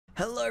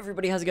Hello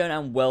everybody, how's it going,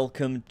 and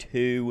welcome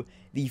to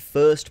the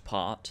first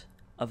part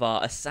of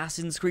our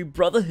Assassin's Creed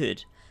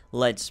Brotherhood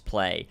Let's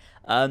Play.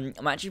 I'm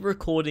actually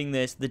recording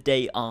this the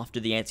day after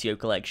the Ezio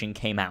collection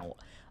came out,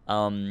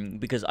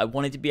 because I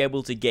wanted to be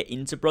able to get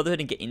into Brotherhood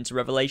and get into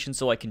Revelation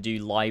so I can do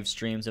live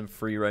streams and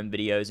free roam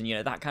videos and, you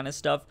know, that kind of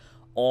stuff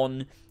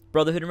on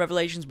Brotherhood and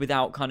Revelations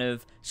without kind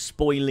of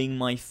spoiling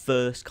my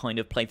first kind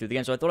of playthrough of the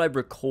game. So I thought I'd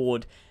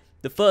record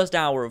the first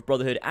hour of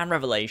Brotherhood and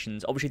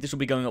Revelations. Obviously, this will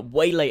be going up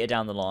way later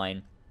down the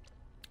line.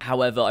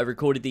 However, I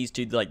recorded these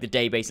two like the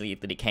day basically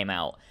that it came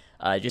out,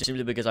 just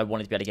simply because I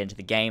wanted to be able to get into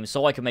the game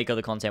so I could make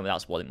other content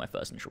without spoiling my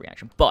first initial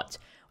reaction. But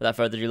without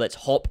further ado, let's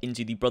hop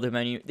into the Brotherhood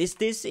menu. This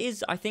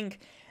is, I think,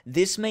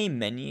 this main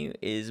menu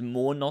is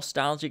more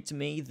nostalgic to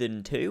me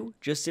than 2,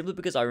 just simply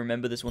because I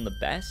remember this one the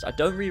best. I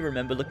don't really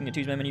remember looking at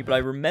 2's main menu, but I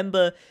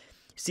remember,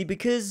 see,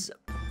 because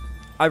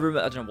I don't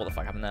know what the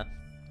fuck happened there.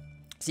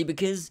 See,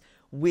 because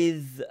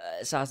with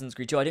Assassin's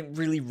Creed 2, I didn't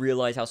really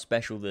realize how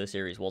special the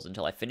series was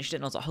until I finished it,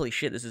 and I was like, holy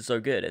shit, this is so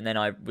good. And then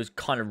I was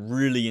kind of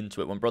really into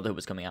it when Brotherhood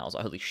was coming out. I was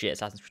like, holy shit,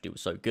 Assassin's Creed 2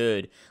 was so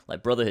good.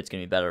 Like, Brotherhood's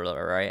gonna be better,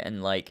 right?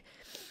 And, like,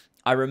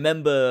 I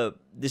remember,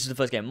 this is the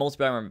first game,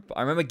 multiplayer,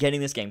 I remember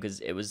getting this game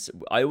because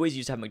I always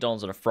used to have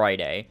McDonald's on a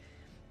Friday.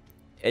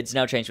 It's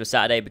now changed to a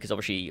Saturday because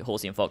obviously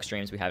Horsey and Fox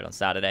streams, we have it on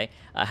Saturday.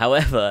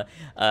 However,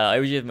 I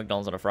always use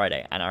McDonald's on a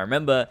Friday, and I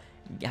remember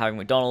having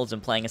McDonald's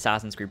and playing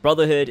Assassin's Creed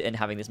Brotherhood and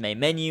having this main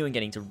menu and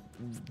getting to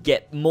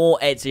get more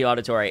Ezio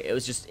auditory. It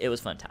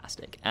was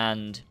fantastic.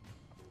 And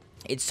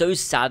it's so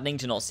saddening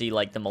to not see,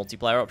 like, the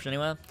multiplayer option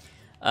anywhere.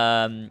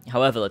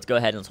 However, let's go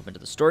ahead and let's hop into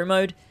the story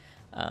mode.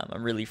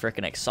 I'm really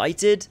freaking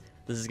excited.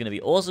 This is going to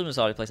be awesome. We're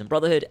starting to play some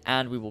Brotherhood,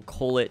 and we will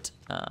call it,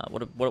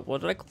 what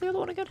did I call the other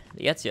one again?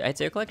 The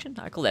Ezio Collection?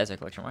 I call it Ezio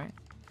Collection, right?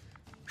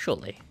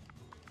 Surely.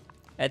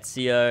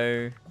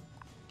 Ezio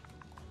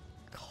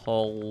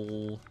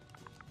Collection.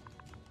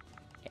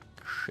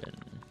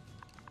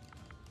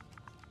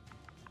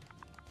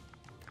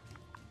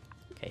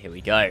 Okay, here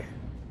we go.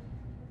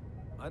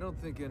 I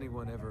don't think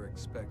anyone ever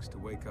expects to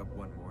wake up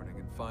one morning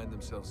and find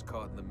themselves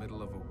caught in the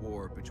middle of a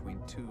war between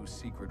 2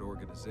 secret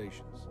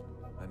organizations.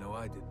 I know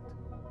I didn't.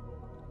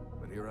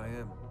 But here I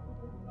am.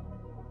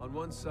 On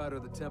one side are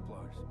the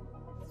Templars,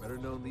 better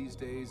known these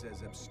days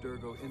as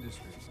Abstergo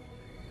Industries.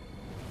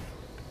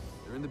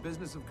 They're in the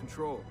business of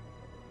control.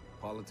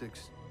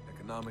 Politics,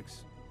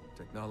 economics,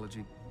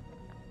 technology.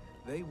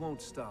 They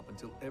won't stop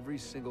until every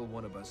single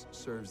one of us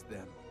serves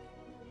them.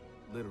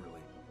 Literally.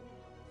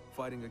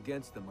 Fighting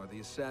against them are the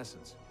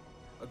Assassins,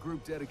 a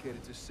group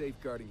dedicated to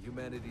safeguarding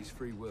humanity's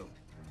free will.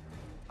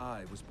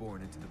 I was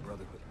born into the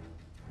Brotherhood.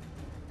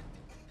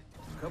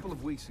 A couple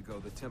of weeks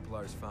ago, the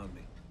Templars found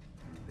me.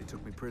 They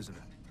took me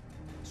prisoner,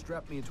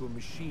 strapped me into a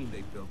machine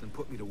they built and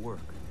put me to work.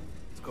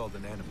 It's called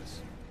an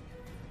Animus.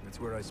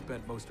 It's where I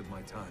spent most of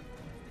my time.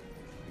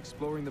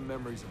 Exploring the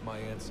memories of my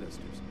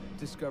ancestors,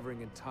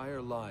 discovering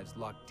entire lives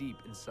locked deep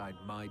inside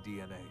my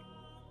DNA.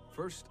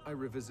 First, I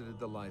revisited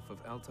the life of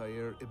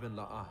Altair ibn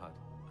La'ahad,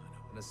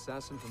 an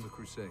assassin from the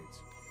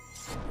Crusades.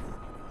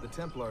 The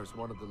Templars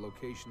wanted the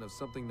location of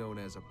something known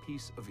as a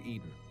Piece of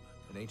Eden,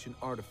 an ancient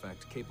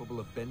artifact capable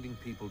of bending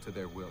people to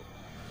their will.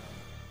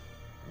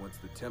 Once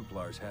the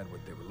Templars had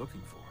what they were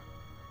looking for,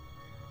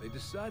 they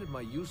decided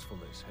my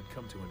usefulness had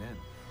come to an end.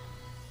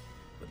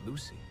 But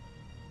Lucy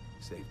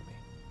saved me.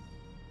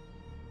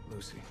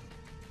 Lucy.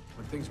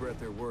 When things were at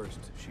their worst,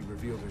 she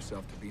revealed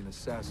herself to be an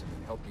assassin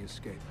and helped me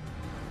escape.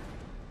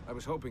 I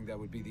was hoping that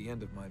would be the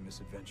end of my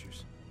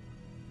misadventures,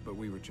 but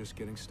we were just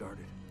getting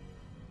started.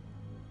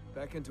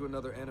 Back into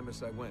another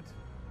Animus I went.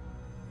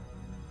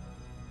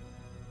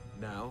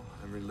 Now,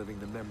 I'm reliving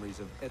the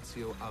memories of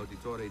Ezio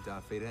Auditore da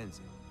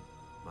Firenze,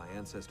 my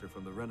ancestor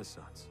from the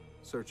Renaissance,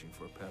 searching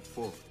for a path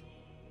forward.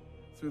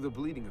 Through the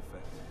bleeding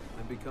effect,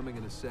 I'm becoming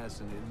an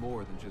assassin in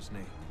more than just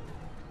name.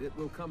 It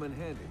will come in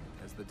handy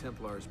as the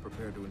Templars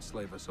prepare to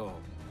enslave us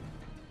all.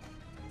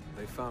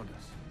 They found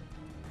us.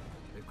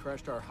 They've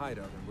crashed our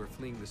hideout and we're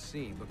fleeing the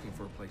scene looking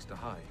for a place to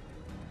hide.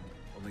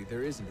 Only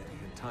there isn't any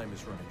and time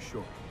is running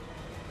short.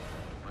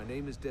 My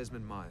name is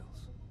Desmond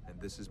Miles,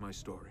 and this is my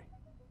story.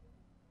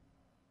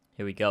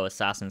 Here we go,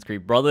 Assassin's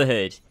Creed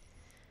Brotherhood.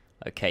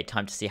 Okay,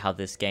 time to see how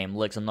this game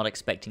looks. I'm not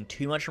expecting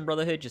too much from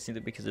Brotherhood, just simply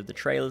because of the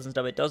trailers and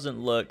stuff. It doesn't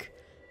look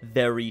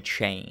very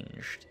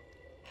changed.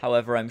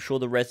 However, I'm sure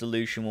the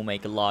resolution will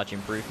make a large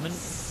improvement.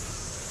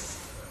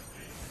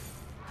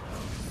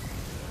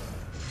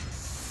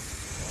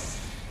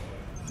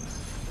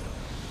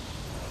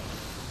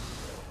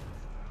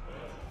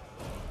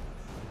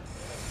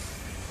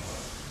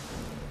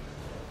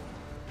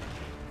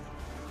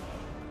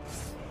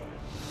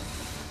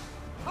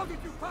 How did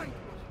you find me?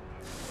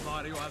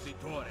 Mario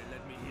Auditore,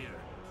 let me hear.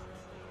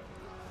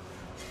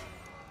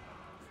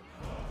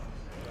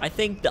 I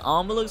think the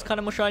armor looks kind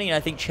of more shiny, and I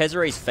think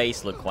Cesare's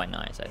face looked quite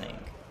nice, I think.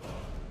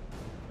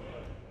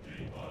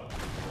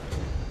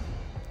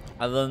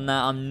 Other than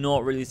that, I'm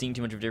not really seeing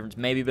too much of a difference.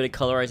 Maybe a bit of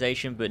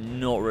colorization, but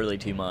not really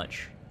too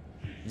much.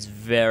 It's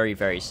very,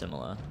 very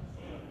similar.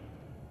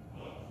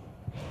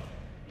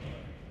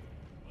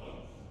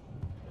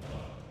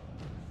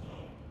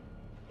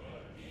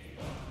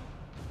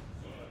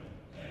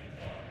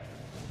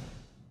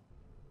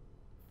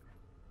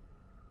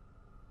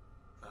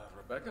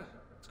 Rebecca,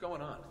 what's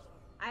going on?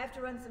 I have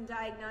to run some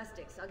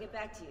diagnostics. I'll get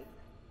back to you.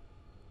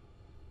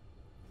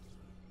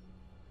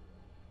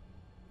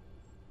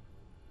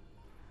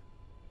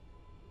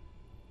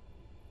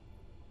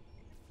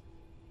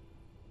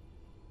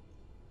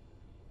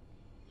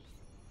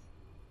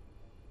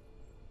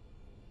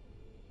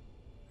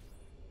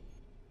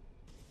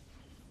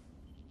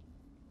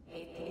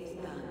 It is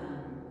done.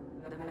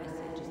 The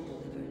message is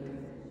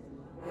delivered.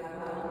 We are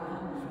gone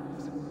now from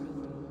this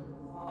world.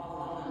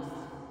 All of us.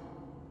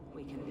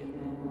 We can do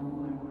no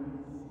more.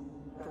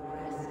 The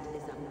rest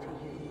is up to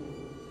you,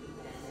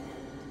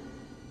 Desmond.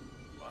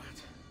 What?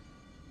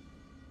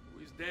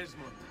 Who is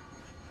Desmond?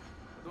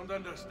 I don't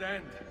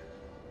understand.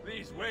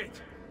 Please, wait.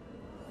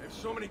 I have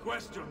so many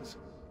questions.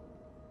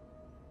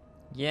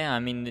 Yeah, I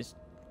mean, this...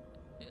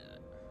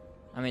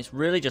 I mean, it's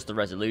really just the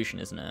resolution,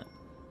 isn't it?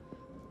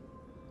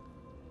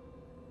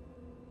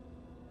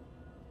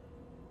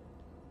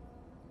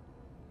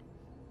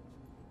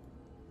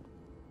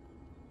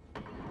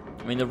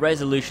 I mean, the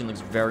resolution looks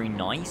very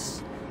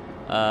nice,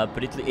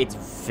 but it's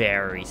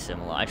very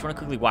similar. I just want to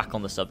quickly whack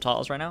on the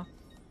subtitles right now.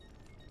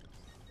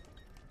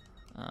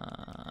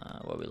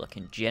 Where are we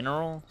looking?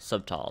 General?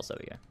 Subtitles, there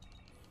we go.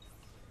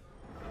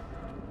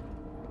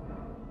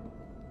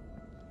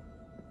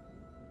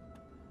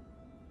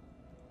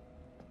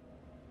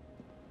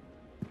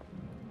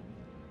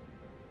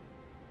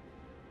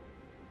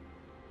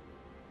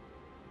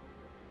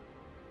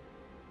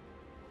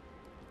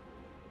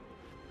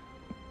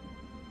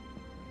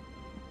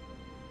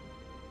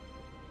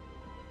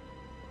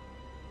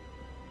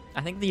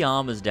 I think the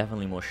armor's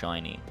definitely more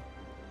shiny.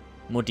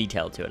 More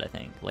detailed to it, I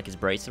think. Like his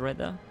bracelet right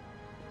there.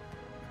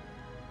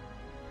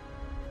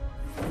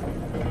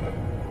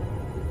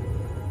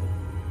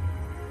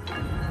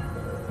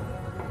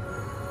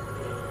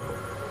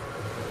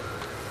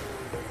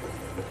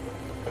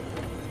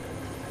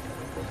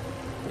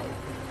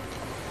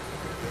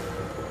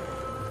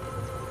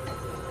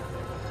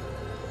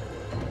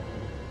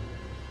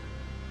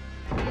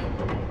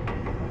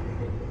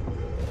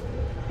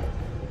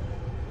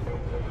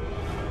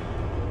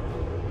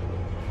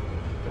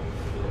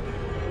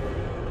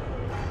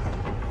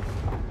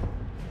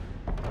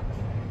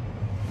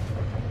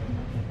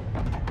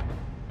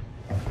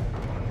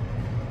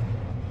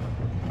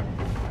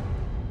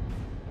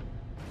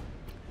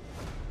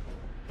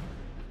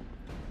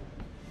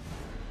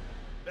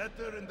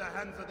 Better in the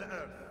hands of the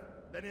earth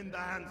than in the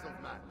hands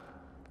of man.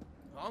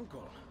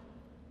 Uncle.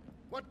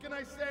 What can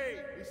I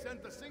say? We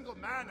sent a single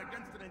man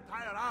against an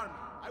entire army.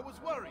 I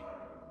was worried.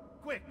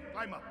 Quick,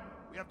 climb up.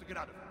 We have to get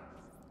out of here.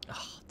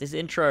 Oh, this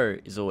intro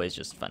is always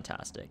just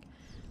fantastic.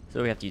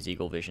 So we have to use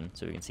Eagle Vision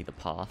so we can see the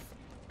path.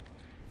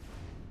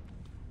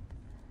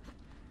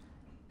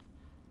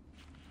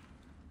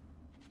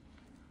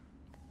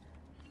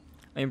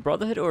 I mean,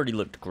 Brotherhood already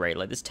looked great.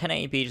 Like, this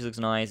 1080p just looks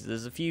nice.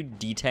 There's a few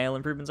detail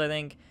improvements, I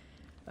think.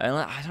 I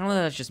don't know if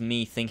that's just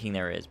me thinking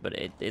there is, but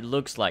it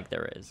looks like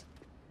there is.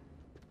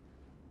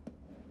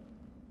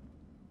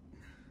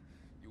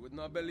 You would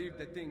not believe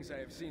the things I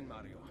have seen,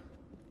 Mario.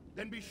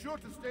 Then be sure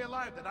to stay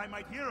alive that I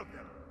might hear of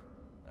them.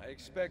 I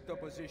expect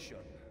opposition.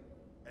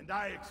 And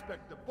I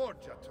expect the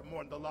Borgia to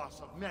mourn the loss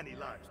of many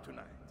lives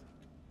tonight.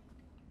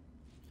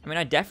 I mean,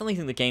 I definitely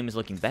think the game is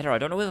looking better. I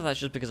don't know whether that's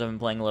just because I've been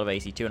playing a lot of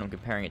AC2 and I'm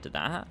comparing it to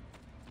that.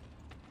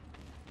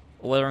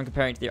 Or whether I'm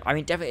comparing it to the... I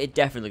mean, it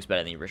definitely looks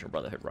better than the original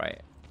Brotherhood,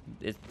 right?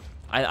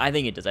 I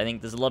think it does. I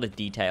think there's a lot of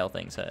detail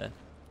things here.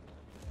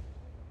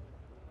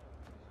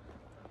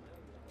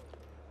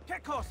 Che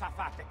cosa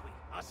fate qui?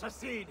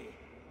 Assassini!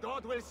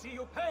 God will see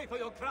you pay for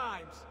your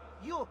crimes!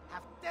 You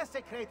have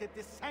desecrated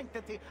the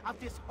sanctity of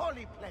this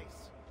holy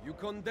place! You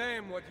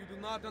condemn what you do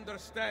not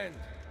understand.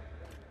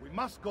 We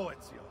must go,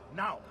 Ezio.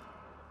 Now!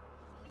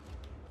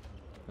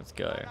 Let's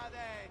go.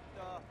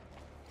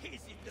 This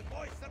is the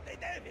voice of the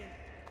devil!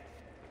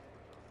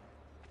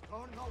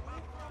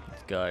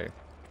 Let's go.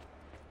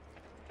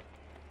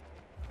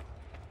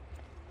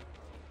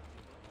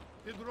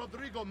 Did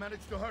Rodrigo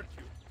manage to hurt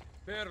you?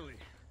 Barely.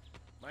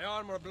 My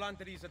armor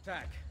blunted his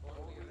attack.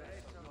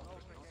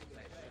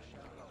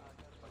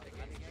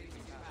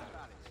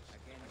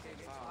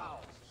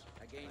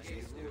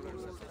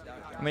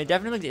 I mean,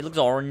 it looks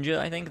oranger,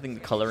 I think. I think the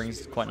coloring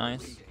is quite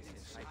nice.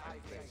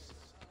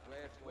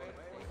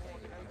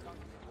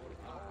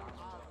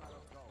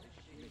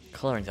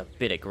 Coloring's a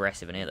bit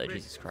aggressive in here, though.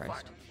 Jesus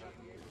Christ.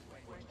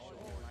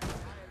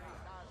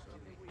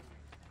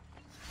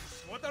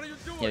 What are you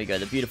doing? Here we go,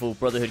 the beautiful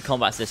Brotherhood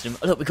combat system.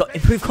 Oh, look, we got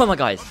improved combat,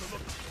 guys.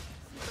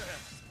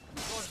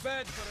 Was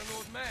bad for an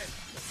old man.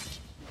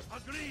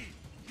 Agree!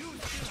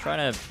 Just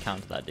trying to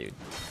counter that dude.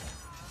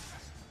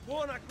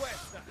 Buona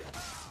questa.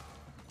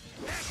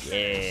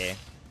 Yeah.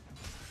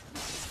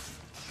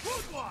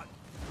 Good one!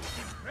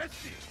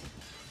 Impressive!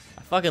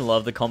 I fucking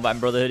love the combat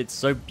in Brotherhood. It's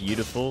so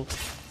beautiful.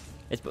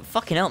 It's but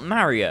fucking hell,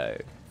 Mario.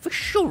 For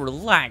sure,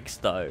 relax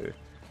though.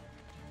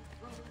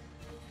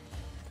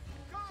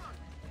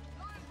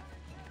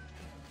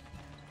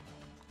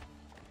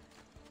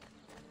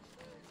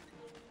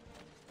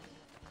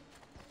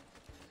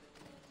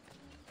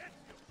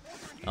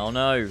 Oh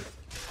no.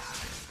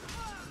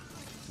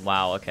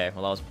 Wow, okay.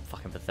 Well, that was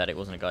fucking pathetic,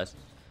 wasn't it, guys?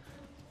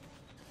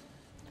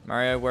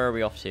 Mario, where are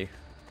we off to?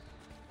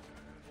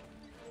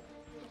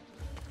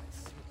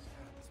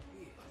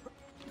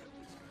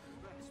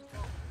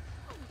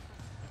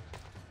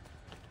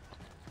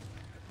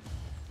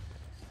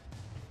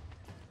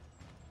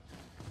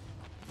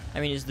 I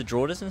mean, is the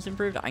draw distance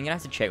improved? I'm gonna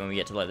have to check when we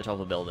get to like the top of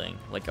the building,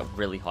 like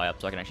really high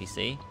up, so I can actually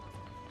see.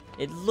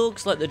 It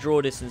looks like the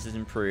draw distance is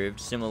improved,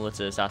 similar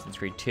to Assassin's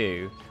Creed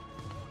 2.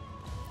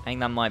 I think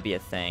that might be a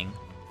thing.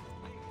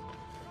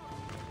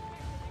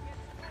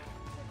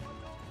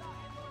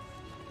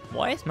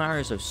 Why is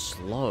Mario so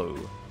slow?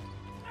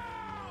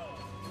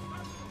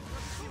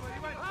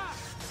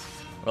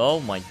 Oh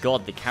my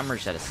god, the camera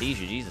just had a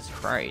seizure, Jesus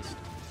Christ.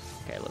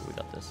 Okay, look, we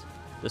got this.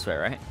 This way,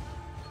 right?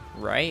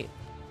 Right?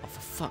 Oh,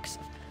 for fuck's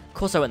sake. Of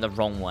course I went the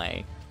wrong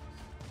way.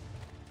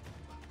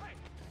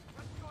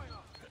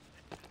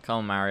 Come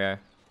on, Mario.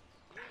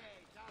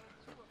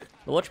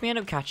 But watch me end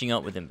up catching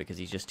up with him because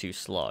he's just too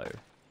slow.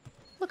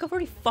 Look, I've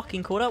already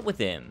fucking caught up with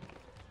him.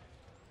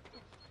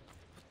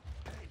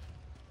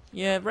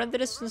 Yeah, rent the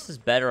distance is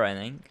better, I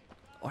think.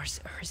 Or is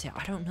it?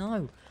 I don't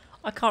know.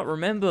 I can't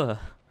remember.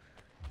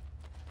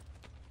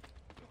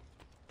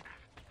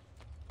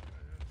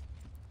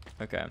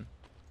 Okay.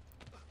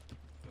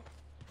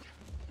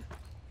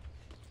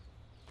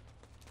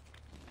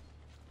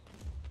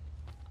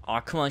 Oh,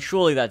 come on.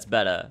 Surely that's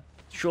better.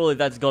 Surely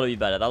that's got to be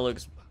better. That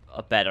looks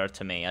better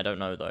to me. I don't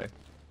know, though.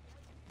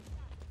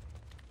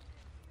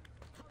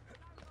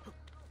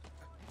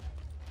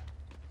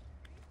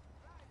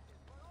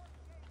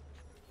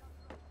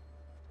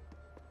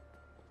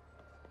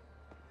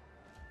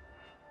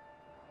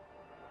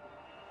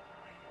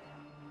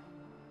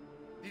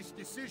 This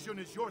decision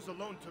is yours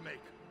alone to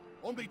make.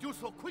 Only do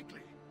so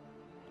quickly.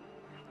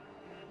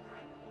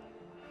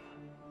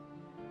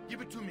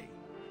 Give it to me.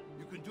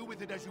 You can do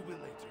with it as you will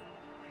later.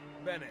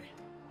 Bene.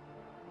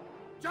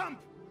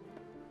 Jump!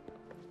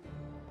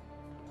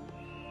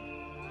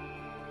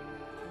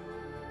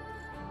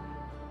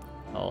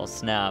 Oh,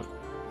 snap.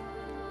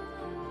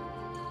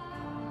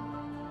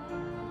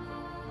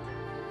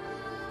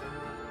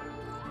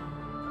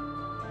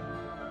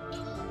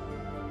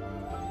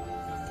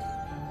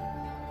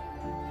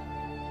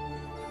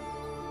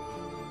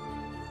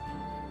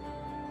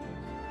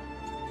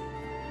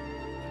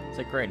 It's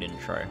a great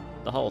intro.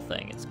 The whole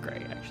thing is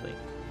great, actually.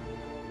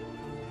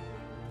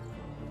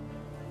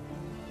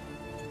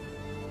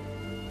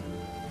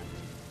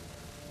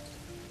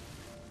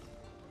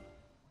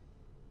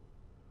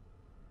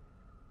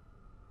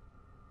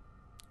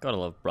 Gotta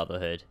love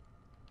Brotherhood.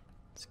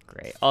 It's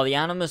great. Oh, the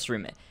Animus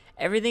room.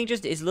 Everything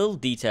just is little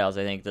details,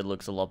 I think, that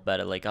looks a lot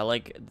better. Like, I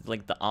like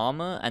the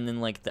armor, and then,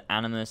 like, the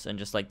Animus, and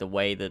just, like, the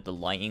way that the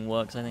lighting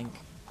works, I think.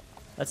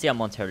 Let's see how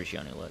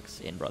Monterricione looks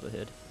in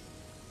Brotherhood.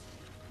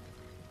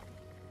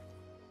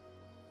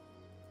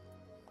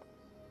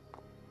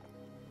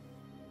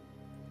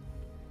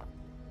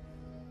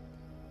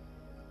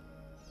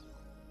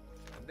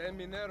 And then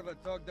Minerva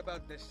talked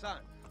about the sun.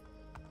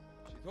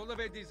 She told of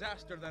a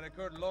disaster that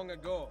occurred long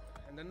ago,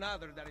 and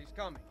another that is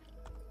coming.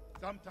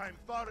 Sometime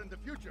far in the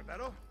future,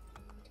 Vero.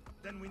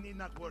 Then we need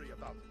not worry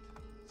about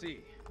it. See.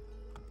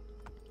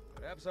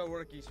 Perhaps our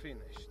work is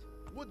finished.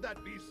 Would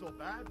that be so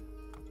bad?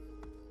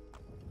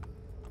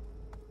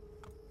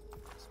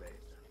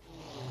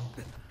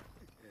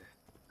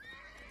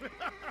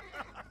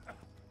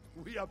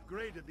 We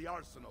upgraded the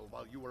arsenal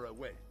while you were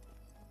away.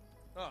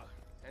 Ah,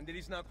 and it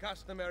is now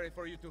customary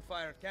for you to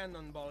fire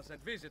cannonballs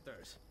at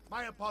visitors.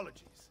 My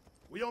apologies.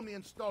 We only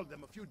installed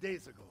them a few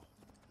days ago.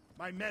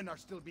 My men are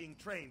still being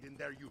trained in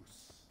their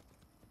use.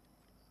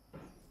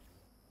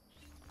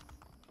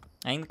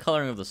 I think the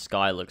coloring of the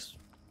sky looks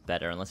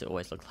better, unless it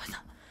always looked like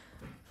that.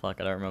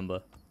 Fuck, I don't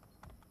remember.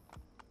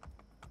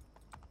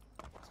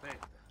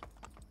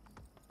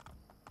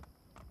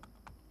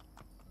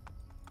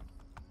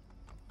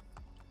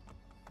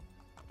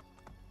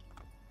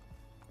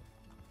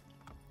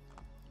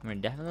 I mean,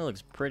 it definitely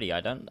looks pretty.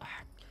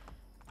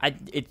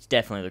 It's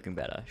definitely looking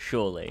better.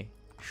 Surely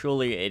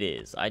it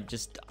is. I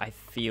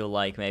feel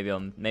like maybe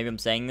I'm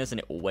saying this and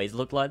it always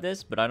looked like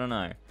this, but I don't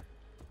know.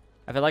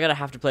 I feel like I'd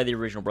have to play the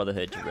original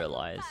Brotherhood to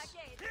realize.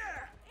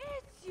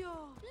 Ezio!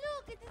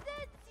 Look, it is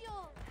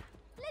Ezio!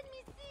 Let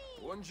me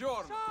see!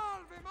 Buongiorno.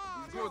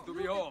 It's good to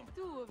be home.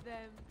 Two of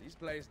them. This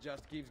place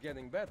just keeps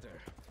getting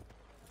better.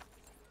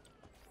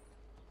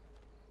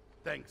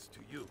 Thanks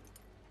to you.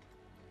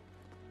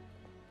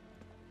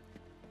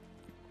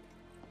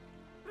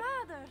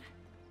 Brother!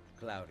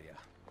 Claudia.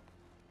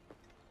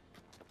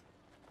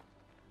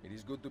 It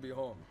is good to be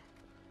home.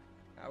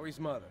 How is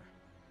mother?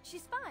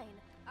 She's fine.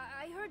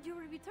 I heard you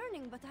were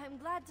returning, but I'm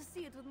glad to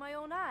see it with my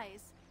own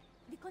eyes.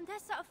 The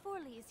Contessa of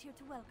Forli is here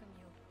to welcome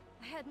you.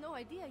 I had no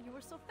idea you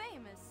were so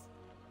famous.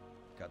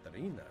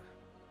 Caterina?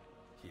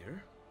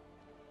 Here?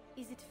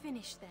 Is it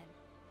finished then?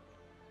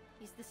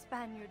 Is the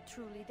Spaniard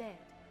truly dead?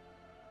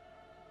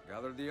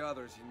 Gather the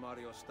others in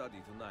Mario's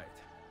study tonight.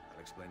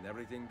 I'll explain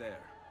everything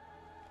there.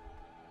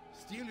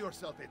 Steel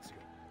yourself, Ezio.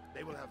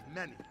 They will have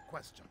many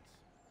questions.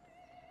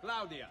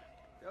 Claudia,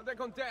 tell the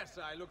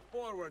Contessa I look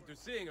forward to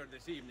seeing her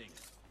this evening.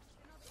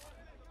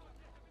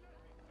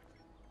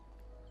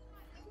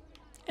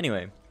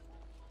 Anyway,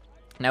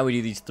 now we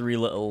do these 3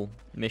 little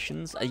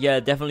missions. Yeah,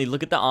 definitely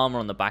look at the armor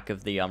on the back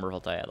of the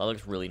Revolta. That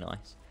looks really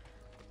nice.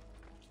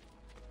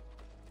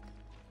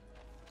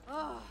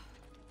 Oh,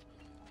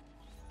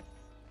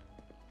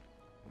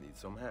 Need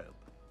some help.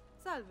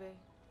 salve.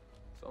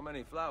 So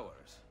many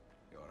flowers.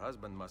 Your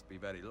husband must be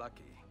very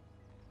lucky.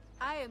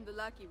 I am the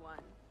lucky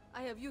one.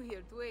 I have you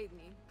here to aid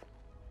me.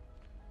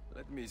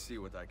 Let me see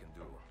what I can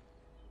do.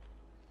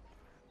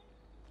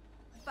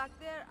 Back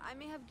there, I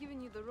may have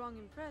given you the wrong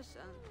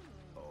impression.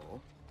 Oh?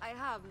 I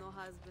have no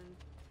husband.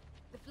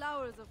 The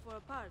flowers are for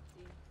a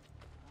party.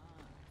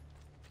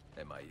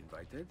 Am I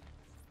invited?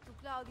 To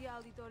Claudia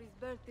Auditori's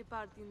birthday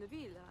party in the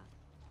villa.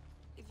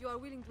 If you are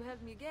willing to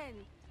help me again,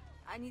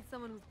 I need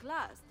someone with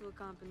class to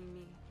accompany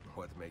me.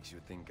 What makes you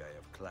think I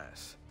have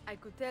class? I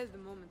could tell the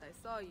moment I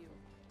saw you.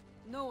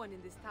 No one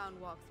in this town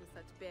walks with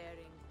such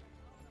bearing.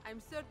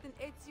 I'm certain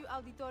Ezio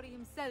Auditori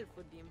himself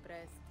would be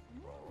impressed.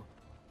 Oh?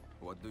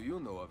 What do you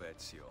know of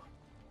Ezio?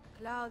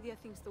 Claudia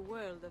thinks the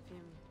world of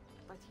him,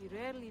 but he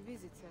rarely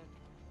visits her.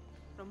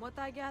 From what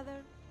I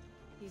gather,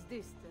 he's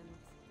distant.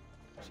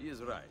 She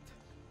is right.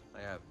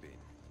 I have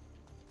been.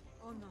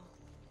 Oh no.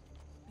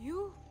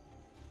 You?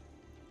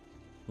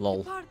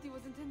 Lol. The party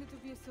was intended to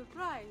be a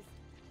surprise.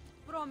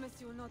 Promise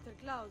you will not tell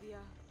Claudia.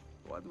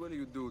 What will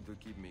you do to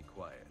keep me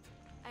quiet?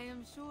 I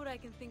am sure I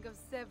can think of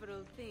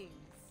several things.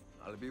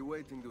 I'll be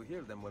waiting to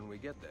hear them when we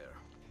get there.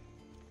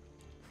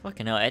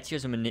 Fucking hell,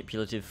 Ezio's a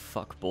manipulative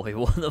fuckboy.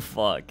 What the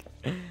fuck?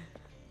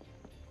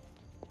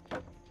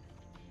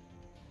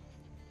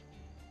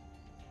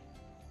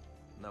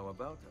 Now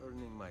about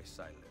earning my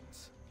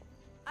silence.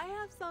 I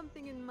have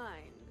something in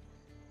mind.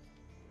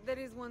 There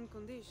is one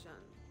condition.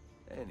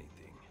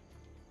 Anything.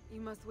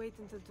 You must wait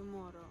until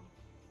tomorrow.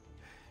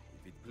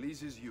 If it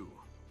pleases you,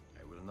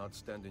 I will not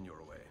stand in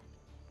your way.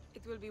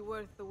 It will be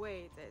worth the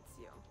wait,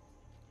 Ezio.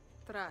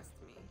 Trust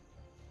me.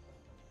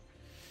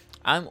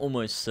 I'm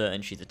almost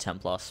certain she's a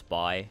Templar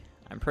spy.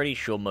 I'm pretty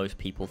sure most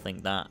people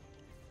think that.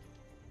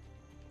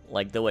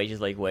 Like, the way she's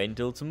like, wait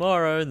until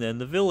tomorrow, and then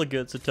the villa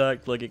gets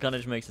attacked. Like, it kind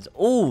of just makes sense.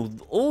 Oh,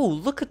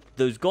 look at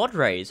those god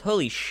rays.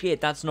 Holy shit,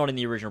 that's not in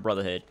the original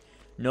Brotherhood.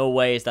 No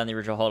way is that in the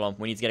original. Hold on,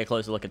 we need to get a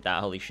closer look at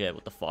that. Holy shit,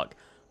 what the fuck.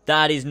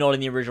 That is not in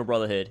the original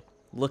Brotherhood.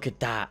 Look at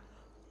that.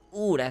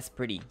 Ooh, that's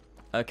pretty.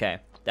 Okay,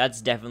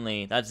 that's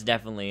definitely an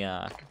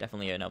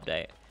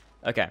update.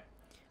 Okay.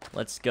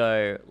 Let's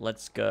do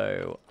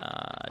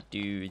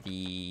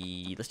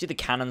the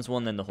cannons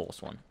one, then the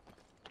horse one.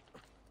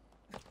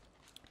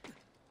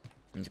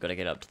 Just gotta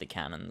get up to the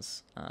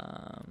cannons.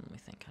 Let me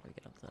think, how do we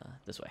get up there?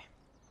 This way.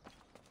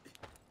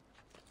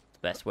 The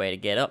best way to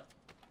get up.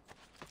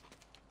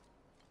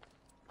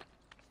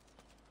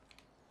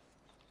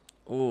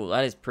 Ooh,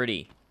 that is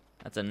pretty.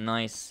 That's a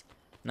nice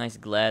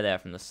glare there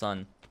from the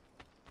sun.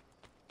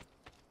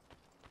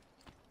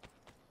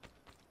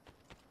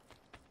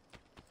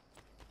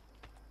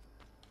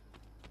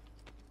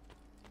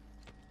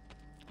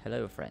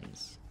 Hello,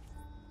 friends.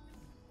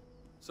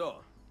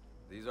 So,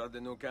 these are the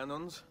new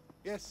cannons?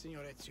 Yes,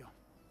 Signor Ezio.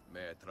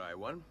 May I try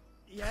one?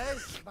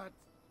 Yes, but...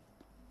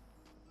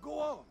 Go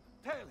on,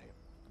 tell him.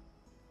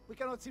 We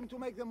cannot seem to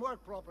make them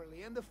work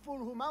properly, and the fool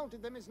who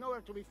mounted them is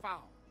nowhere to be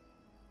found.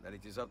 Then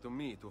it is up to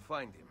me to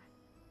find him.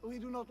 We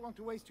do not want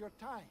to waste your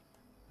time.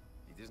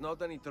 It is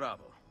not any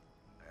trouble.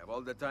 I have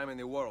all the time in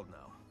the world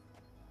now.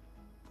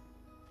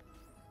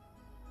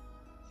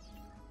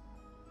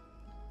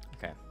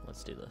 Okay,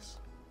 let's do this.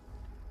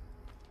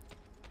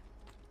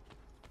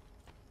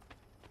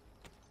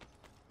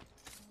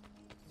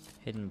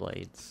 Hidden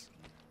blades.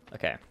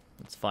 Okay,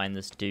 let's find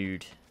this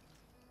dude.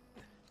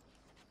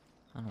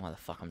 I don't know why the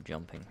fuck I'm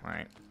jumping,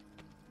 right?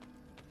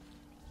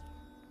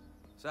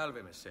 Salve,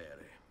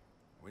 Messere.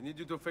 We need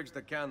you to fix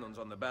the cannons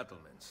on the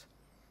battlements.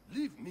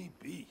 Leave me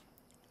be.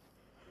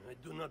 I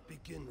do not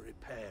begin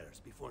repairs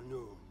before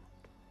noon.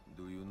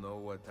 Do you know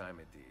what time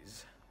it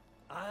is?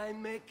 I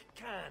make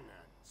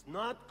cannons,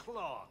 not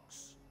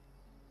clocks.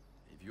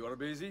 If you are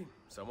busy,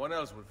 someone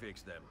else will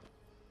fix them.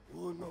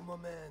 Uno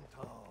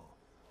momento.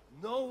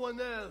 No one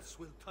else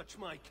will touch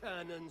my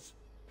cannons.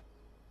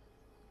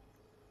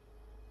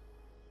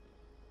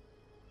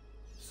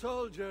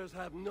 Soldiers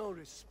have no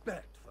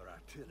respect for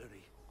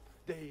artillery.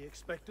 They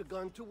expect a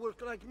gun to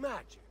work like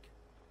magic.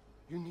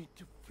 You need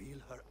to feel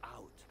her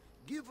out.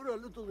 Give her a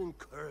little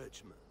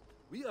encouragement.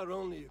 We are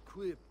only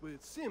equipped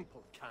with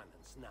simple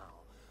cannons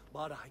now,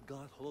 but I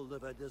got hold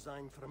of a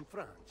design from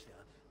France,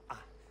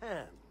 a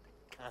hand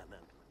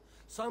cannon.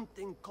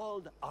 Something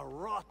called a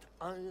wrought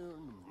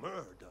iron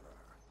murderer.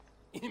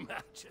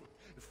 Imagine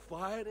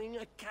firing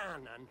a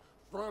cannon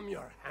from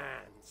your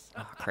hands.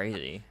 Oh,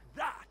 crazy.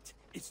 That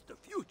is the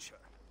future.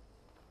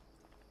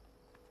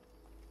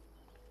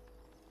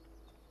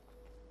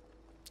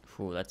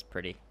 Ooh, that's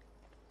pretty.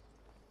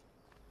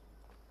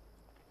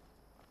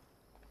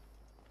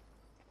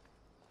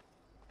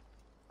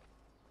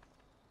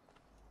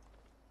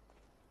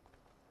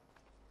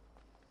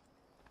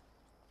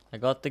 I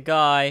got the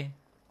guy.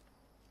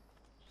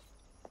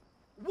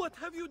 What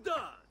have you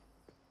done?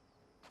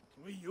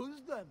 We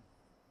used them.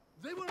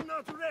 They were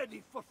not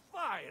ready for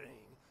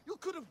firing. You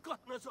could have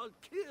gotten us all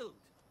killed.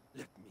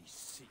 Let me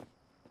see.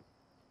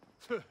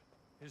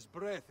 His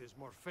breath is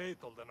more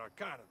fatal than our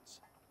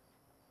cannons.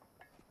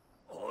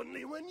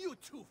 Only when you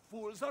two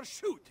fools are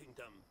shooting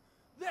them.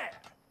 There,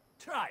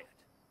 try it.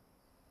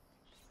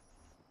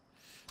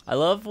 I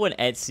love when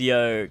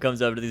Ezio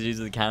comes over to these dudes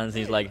with the cannons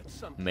and he's like,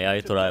 "May I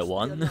try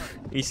one?"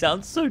 He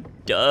sounds so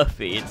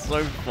derpy. It's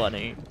so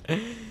funny.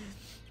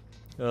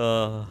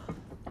 Oh,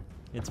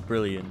 it's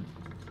brilliant.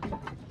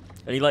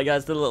 And he like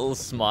has the little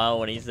smile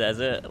when he says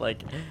it,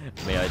 like,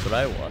 "May I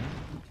try one?"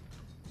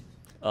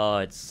 Oh,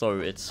 it's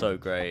so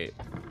great.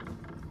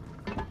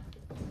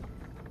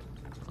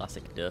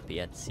 Classic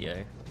derpy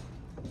Ezio.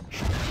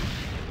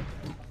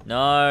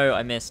 No,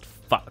 I missed.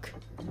 Fuck.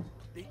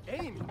 The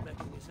aiming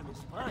mechanism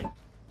is fine.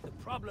 The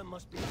problem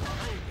must be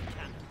behind the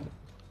cannon.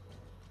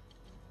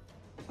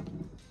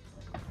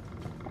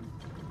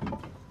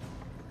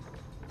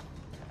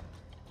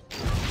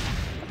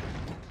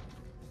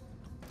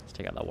 Let's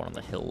take out that one on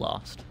the hill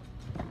last.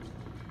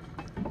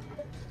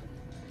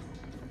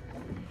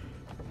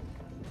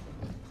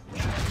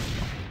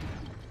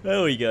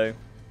 There we go.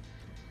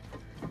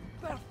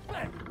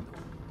 Perfect.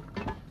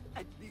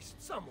 At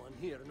least someone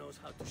here knows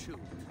how to shoot.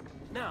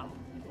 Now,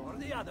 for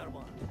the other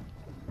one.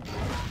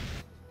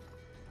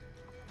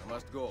 I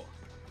must go.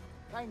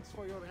 Thanks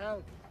for your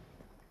help.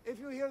 If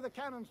you hear the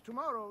cannons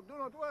tomorrow, do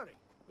not worry.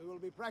 We will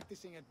be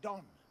practicing at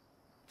dawn.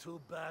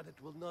 Too bad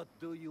it will not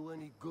do you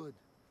any good.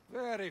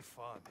 Very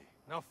funny.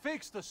 Now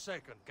fix the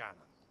second cannon.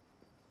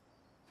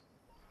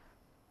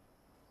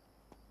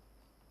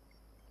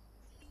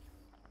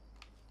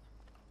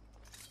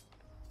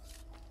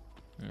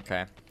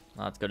 Okay,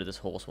 let's go to this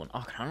horse one.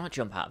 Oh, can I not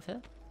jump out of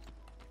it?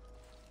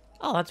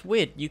 Oh, that's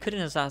weird. You could in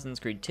Assassin's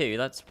Creed 2.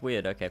 That's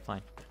weird. Okay,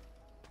 fine.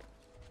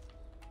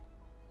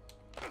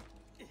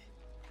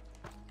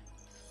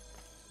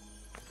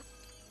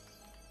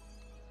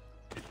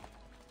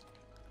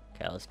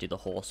 Okay, let's do the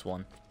horse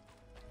one.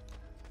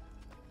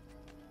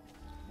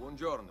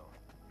 Buongiorno.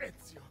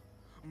 Ezio,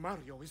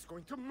 Mario is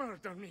going to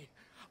murder me.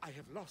 I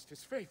have lost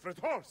his favorite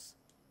horse.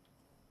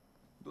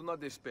 Do not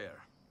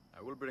despair.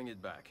 I will bring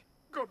it back.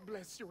 God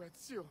bless you,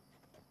 Ezio.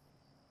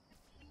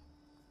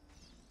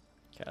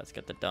 Okay, let's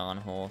get the darn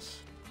horse.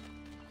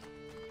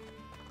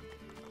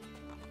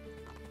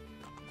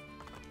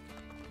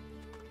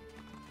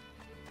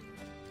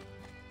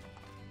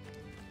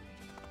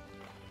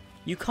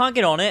 You can't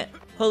get on it.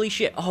 Holy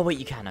shit. Oh wait,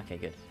 you can. Okay,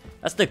 good.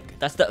 That's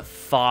the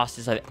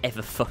fastest I've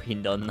ever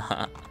fucking done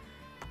that.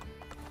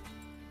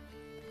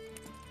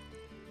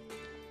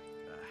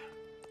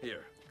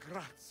 Here.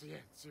 Grazie,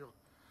 Ezio.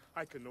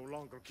 I can no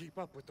longer keep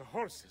up with the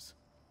horses.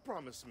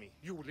 Promise me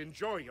you will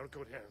enjoy your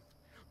good health.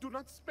 Do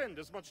not spend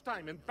as much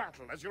time in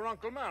battle as your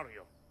Uncle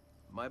Mario.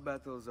 My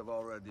battles have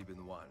already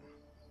been won.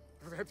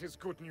 That is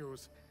good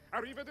news.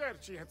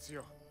 Arrivederci,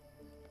 Ezio.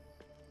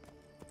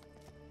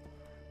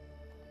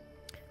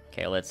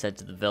 Okay, let's head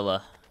to the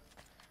villa.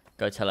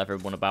 Go tell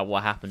everyone about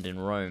what happened in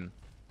Rome.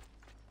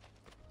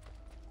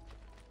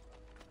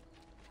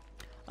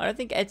 I don't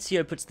think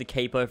Ezio puts the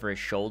cape over his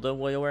shoulder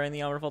while you're wearing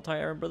the armor of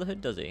Altair in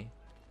Brotherhood, does he?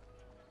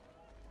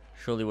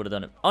 Surely would have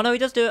done it. Oh no, he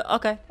does do it.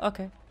 Okay,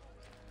 okay.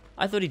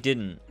 I thought he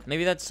didn't.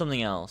 Maybe that's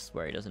something else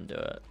where he doesn't do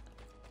it.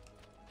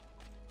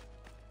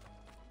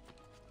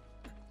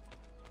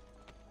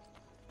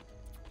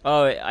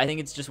 Oh, I think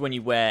it's just when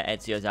you wear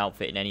Ezio's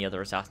outfit in any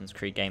other Assassin's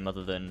Creed game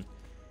other than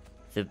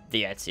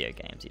the Ezio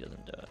games, he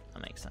doesn't do it.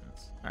 That makes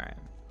sense. Alright.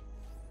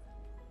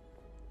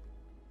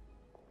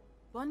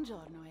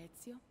 Buongiorno,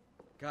 Ezio.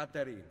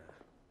 Caterina,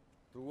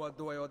 to what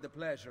do I owe the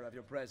pleasure of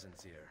your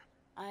presence here?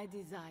 I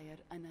desire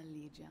an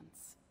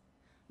allegiance.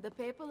 The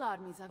papal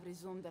armies have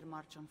resumed their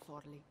march on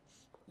Forli.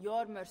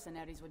 Your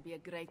mercenaries would be a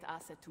great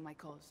asset to my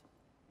cause.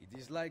 It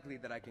is likely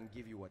that I can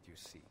give you what you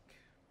seek.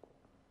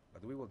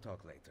 But we will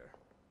talk later.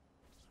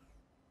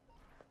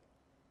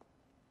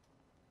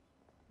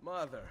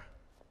 Mother.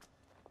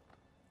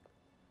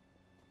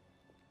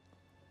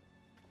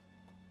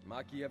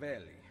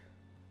 Machiavelli.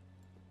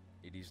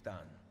 It is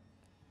done.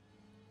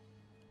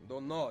 Though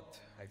not,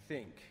 I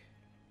think,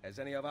 as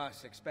any of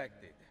us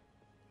expected.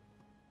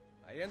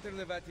 I entered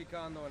the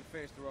Vaticano and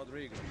faced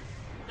Rodrigo.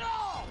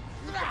 No!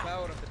 Used the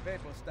power of the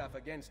papal staff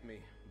against me,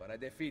 but I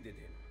defeated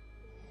him.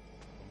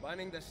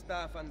 Combining the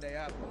staff and the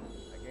apple,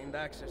 I gained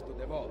access to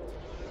the vault.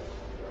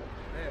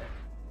 There,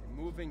 a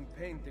moving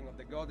painting of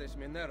the goddess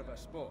Minerva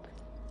spoke.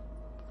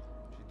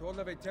 She told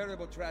of a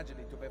terrible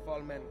tragedy to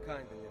befall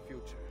mankind in the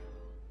future,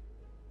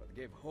 but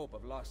gave hope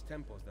of lost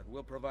temples that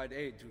will provide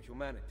aid to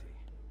humanity.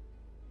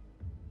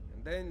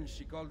 And then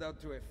she called out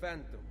to a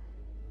phantom,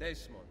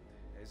 Desmond,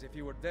 as if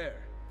he were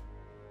there,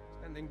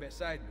 standing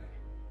beside me.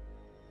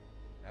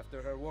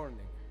 After her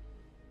warning,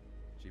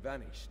 she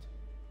vanished.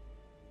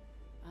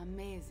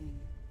 Amazing.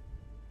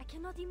 I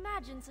cannot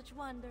imagine such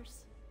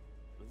wonders.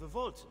 The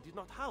vault did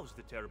not house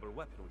the terrible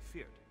weapon we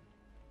feared.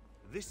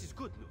 This is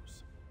good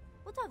news.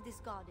 What of this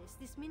goddess,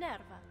 this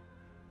Minerva?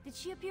 Did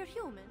she appear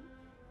human?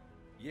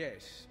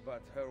 Yes,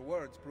 but her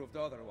words proved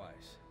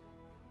otherwise.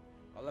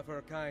 All of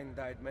her kind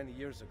died many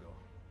years ago.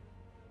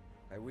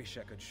 I wish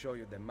I could show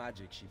you the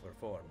magic she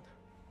performed.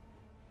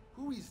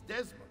 Who is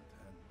Desmond,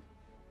 and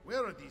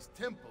where are these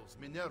temples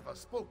Minerva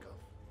spoke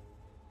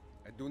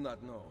of? I do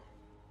not know.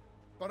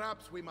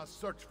 Perhaps we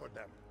must search for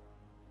them.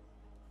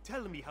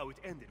 Tell me how it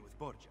ended with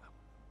Borgia.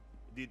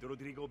 Did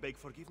Rodrigo beg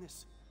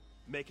forgiveness?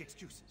 Make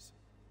excuses?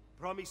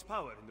 Promise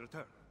power in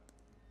return?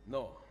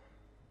 No.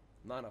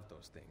 None of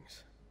those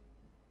things.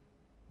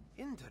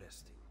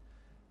 Interesting.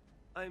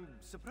 I'm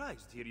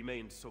surprised he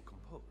remained so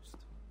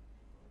composed.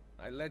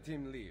 I let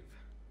him leave.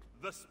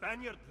 The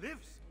Spaniard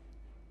lives?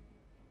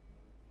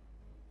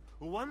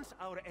 Once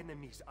our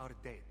enemies are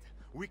dead,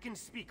 we can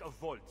speak of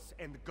vaults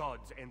and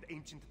gods and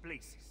ancient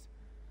places.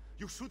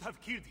 You should have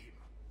killed him.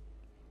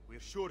 We're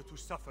sure to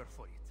suffer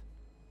for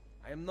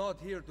it. I am not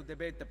here to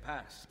debate the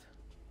past.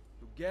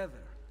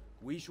 Together,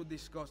 we should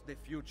discuss the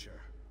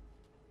future.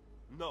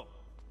 No.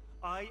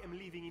 I am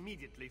leaving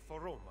immediately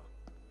for Roma.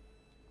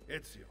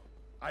 Ezio,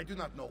 I do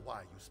not know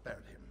why you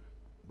spared him,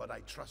 but I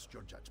trust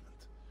your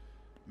judgment.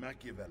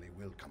 Machiavelli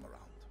will come around.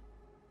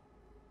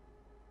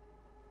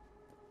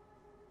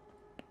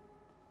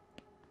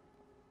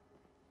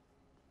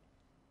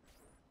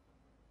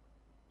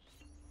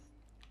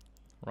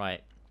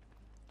 Right.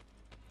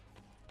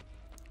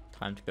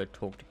 Time to go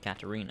talk to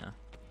Katerina.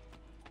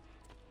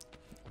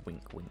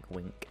 Wink, wink,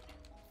 wink.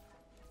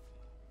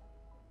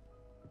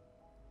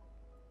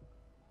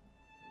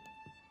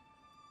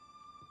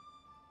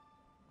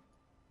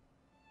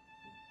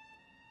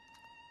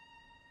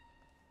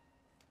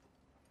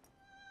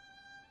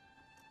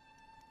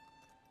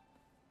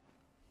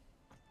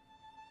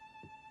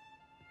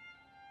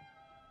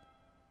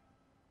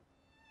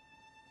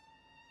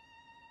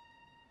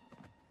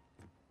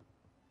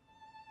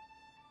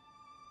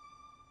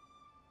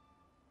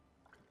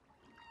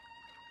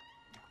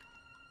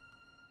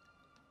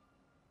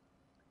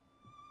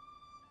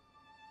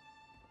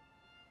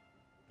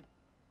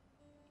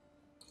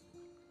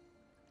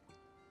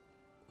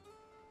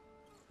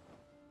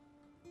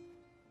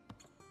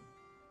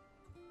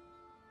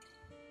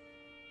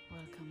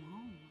 Welcome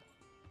home.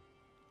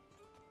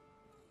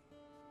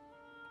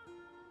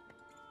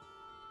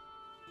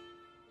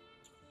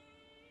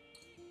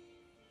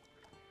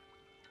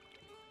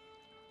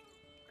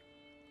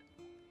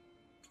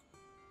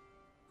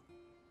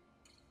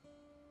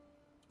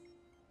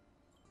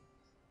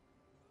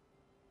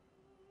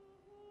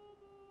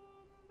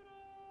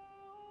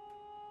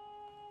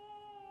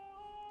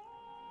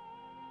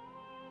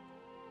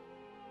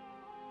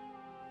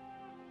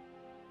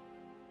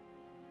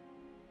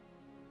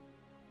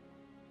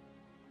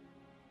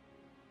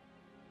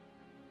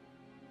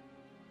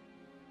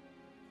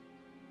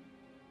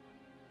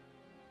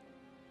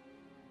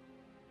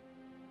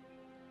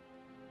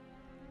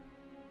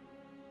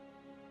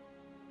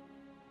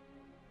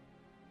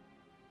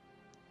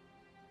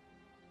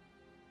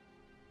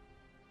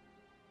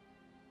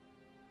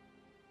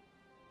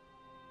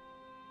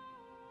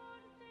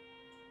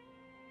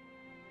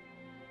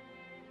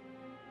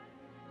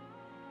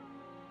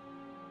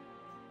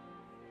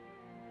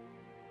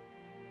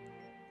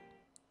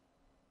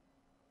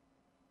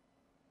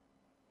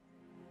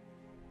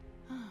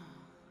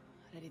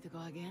 Ready to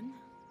go again?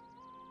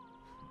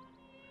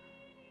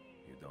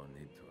 You don't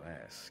need to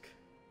ask.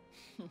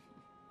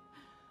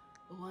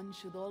 One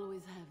should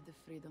always have the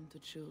freedom to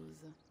choose.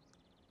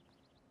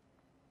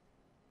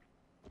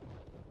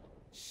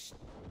 Shh.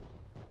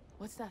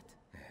 What's that?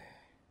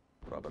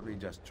 Probably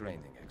just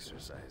training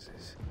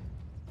exercises.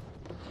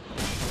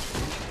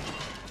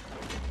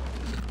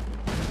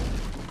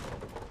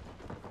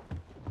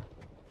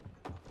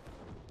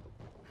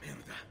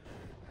 Merda.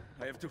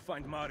 I have to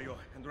find Mario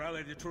and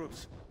rally the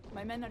troops.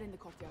 My men are in the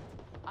courtyard.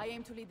 I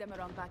aim to lead them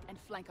around back and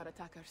flank our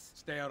attackers.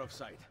 Stay out of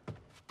sight.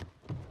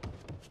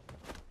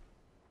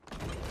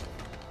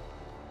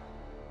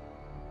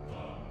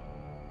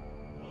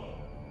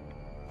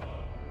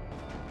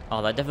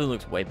 Oh, that definitely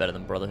looks way better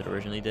than Brotherhood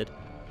originally did.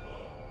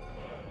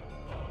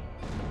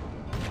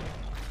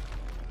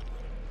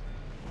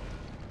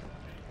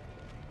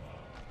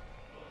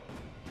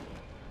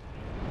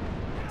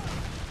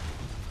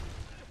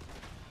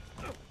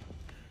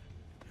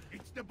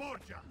 It's the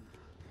Borgia!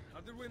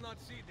 How did we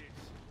not see this?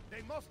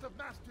 They must have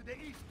massed to the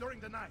east during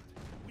the night.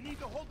 We need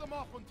to hold them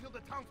off until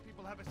the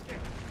townspeople have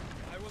escaped.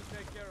 I will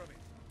take care of it.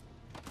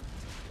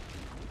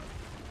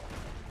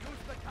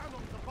 Use the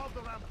cannons above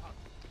the rampart.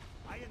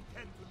 I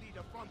intend to lead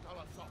a frontal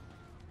assault.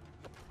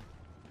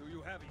 Do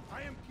you have it?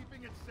 I am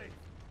keeping it safe.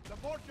 The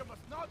Borgia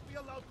must not be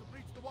allowed to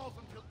breach the walls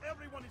until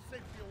everyone is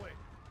safely away.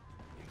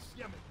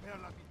 Insieme per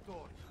la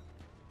vittoria.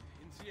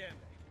 Insieme.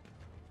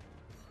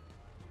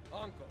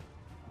 Uncle,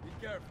 be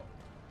careful.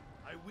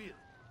 I will.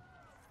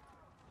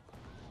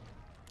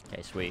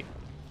 Okay, sweet.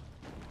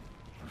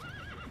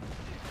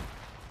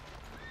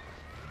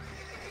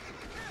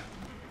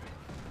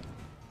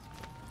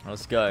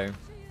 Let's go.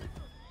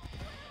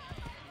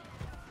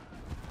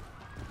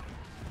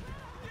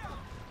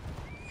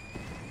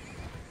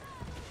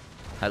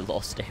 I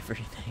lost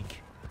everything.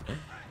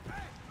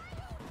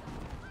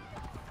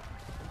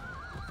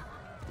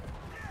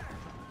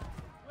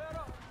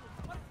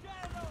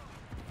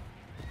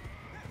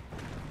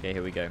 Okay,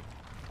 here we go.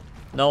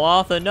 No,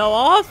 Arthur! No,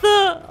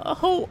 Arthur!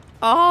 Oh,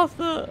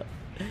 Arthur!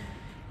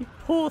 You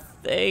poor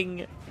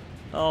thing.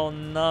 Oh,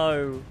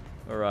 no.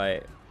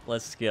 Alright,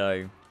 let's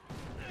go.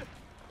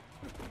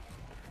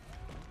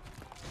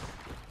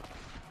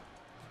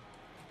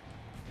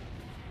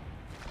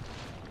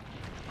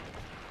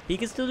 He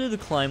can still do the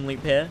climb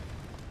leap here.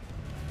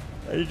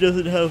 He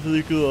doesn't have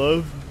the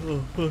glove.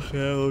 Oh, fuck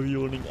hell, I'm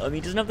yawning. I mean, he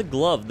doesn't have the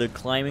glove, the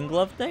climbing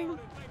glove thing.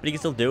 But he can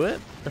still do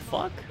it? The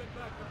fuck?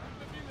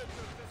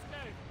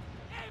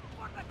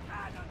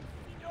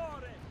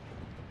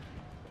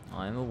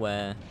 I'm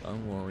aware.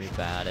 Don't worry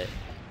about it.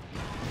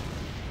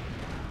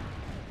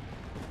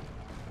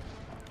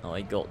 Oh,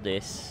 I got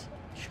this.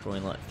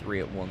 Destroying like 3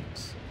 at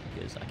once.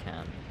 Because I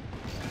can.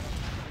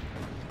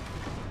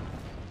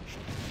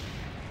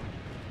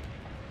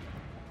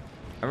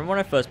 I remember when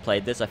I first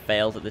played this, I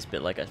failed at this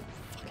bit like a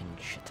fucking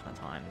shit ton of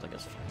times. Like,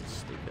 it's fucking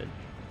stupid.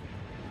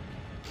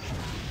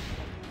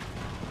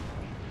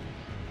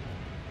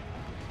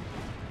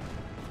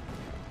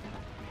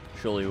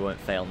 Surely we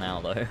won't fail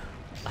now, though.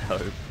 I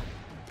hope.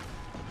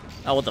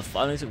 Oh, what the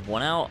fuck? I only took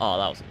 1 out? Oh,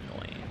 that was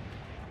annoying.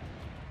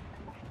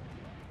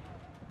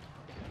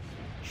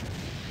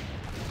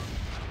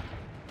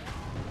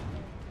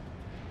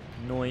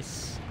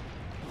 Nice.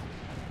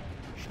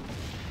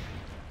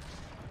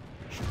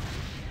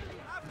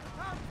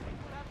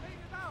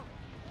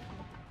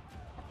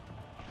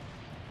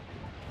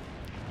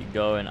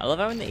 Going. I love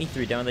how in the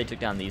E3 demo they took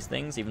down these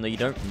things, even though you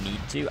don't need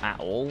to at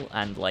all,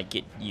 and like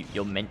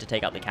you're meant to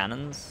take out the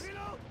cannons.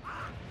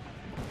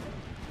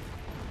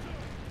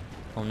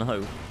 Oh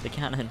no, the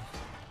cannon.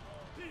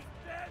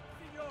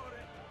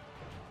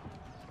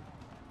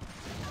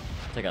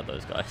 Take out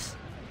those guys.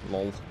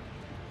 Lol.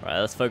 Right,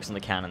 let's focus on the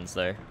cannons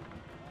though.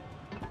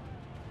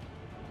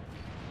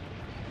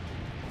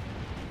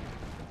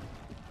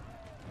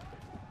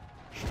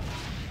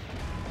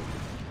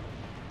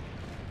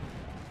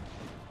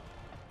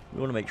 We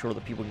want to make sure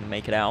that people can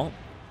make it out.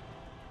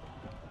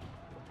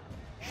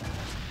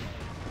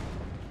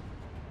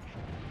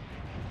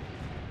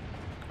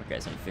 Okay,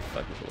 it's only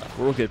 55 people left.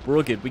 We're all good. We're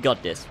all good. We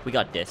got this. We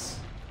got this.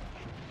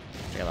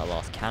 Check out that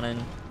last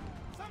cannon.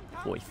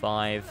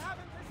 45.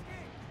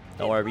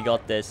 Don't worry. We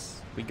got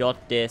this. We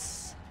got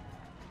this.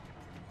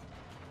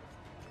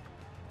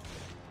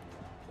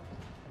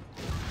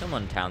 Come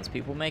on,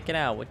 townspeople. Make it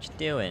out. What you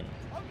doing?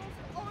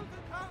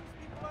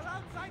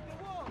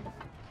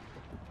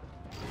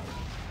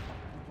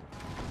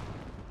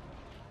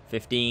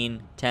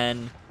 15,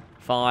 10,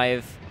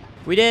 5.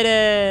 We did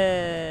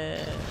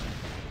it!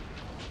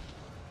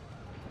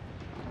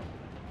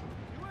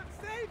 You have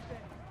saved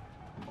them!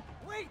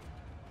 Wait!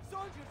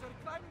 Soldiers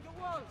are climbing the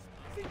walls!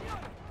 Signore,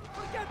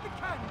 forget the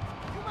cannons!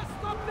 You must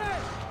stop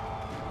them!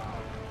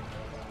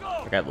 Go!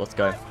 Okay, let's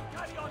go.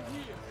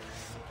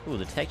 Ooh,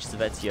 the textures of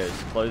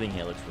Ezio's clothing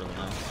here looks really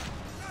nice.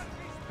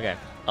 Okay,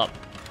 up.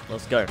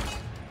 Let's go.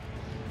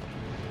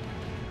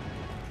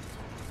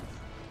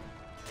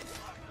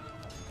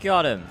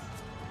 Got him.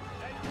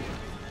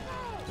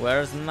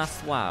 Where's my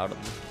sword?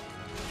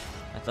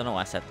 I don't know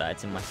why I said that.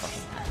 It's in my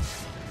fucking hand.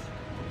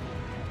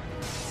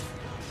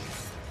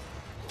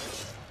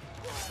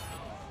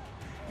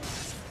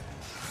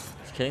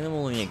 He's killing them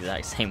all in the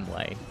exact same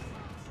way.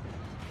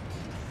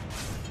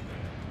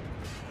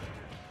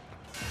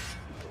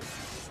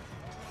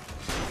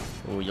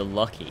 Oh, you're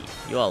lucky.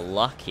 You are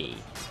lucky.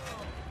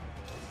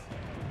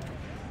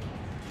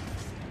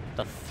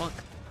 The fuck?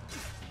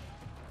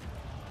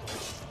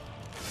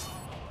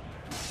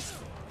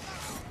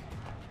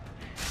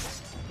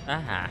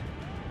 Aha.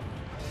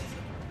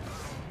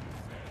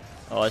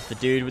 Oh, it's the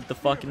dude with the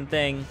fucking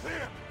thing.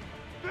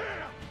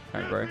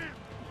 Alright, bro.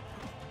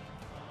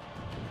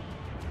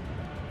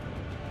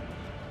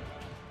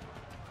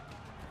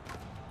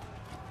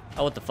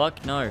 Oh, what the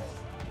fuck? No.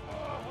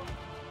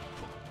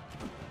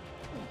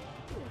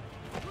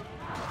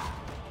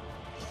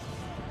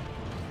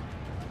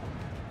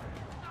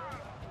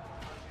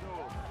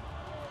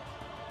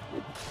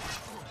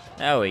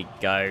 There we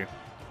go.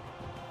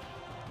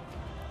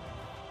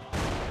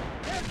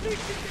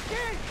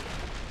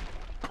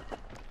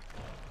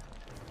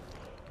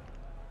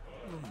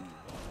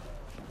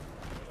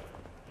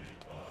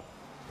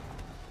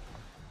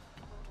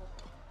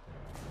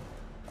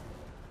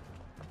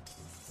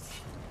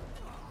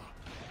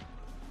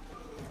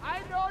 I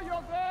know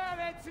you're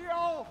there,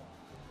 Ezio!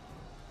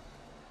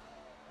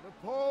 The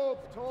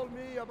Pope told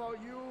me about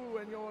you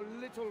and your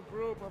little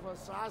group of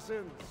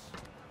assassins.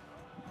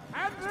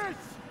 And this!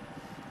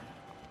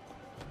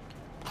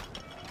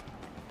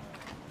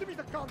 Give me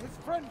the gun his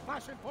friend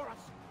fashioned for us!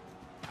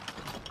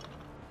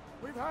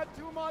 We've had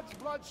too much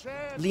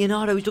bloodshed.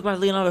 Leonardo, we talked about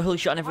Leonardo. Holy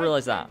shit, I never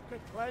realized that. The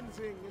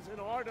cleansing is in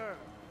order.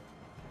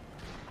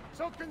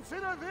 So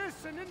consider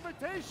this an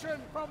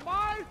invitation from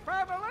my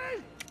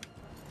family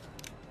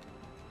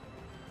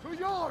to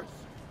yours.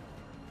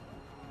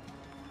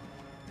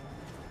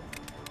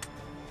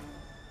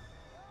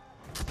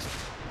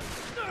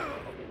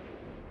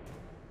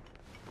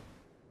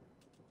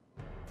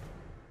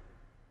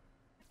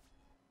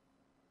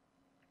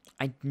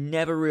 I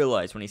never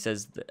realized when he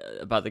says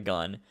about the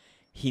gun,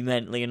 he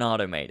meant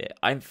Leonardo made it.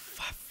 I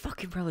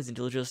fucking realized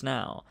until just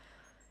now.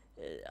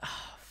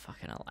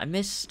 Fucking hell. I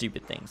miss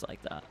stupid things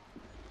like that.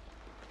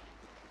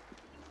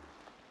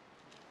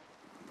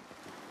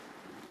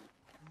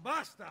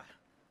 Basta!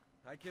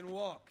 I can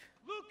walk.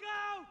 Look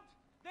out!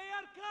 They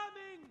are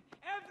coming!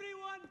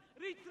 Everyone,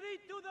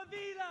 retreat to the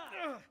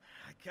villa!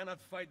 I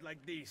cannot fight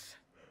like this.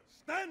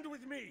 Stand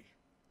with me!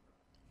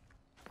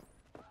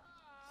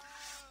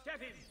 Get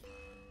him!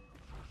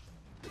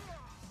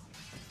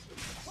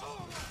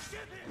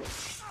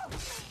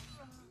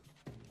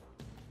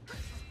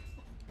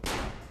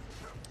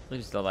 Look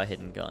at that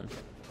hidden gun.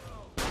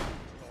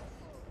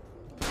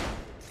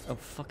 Oh,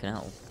 fucking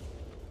hell.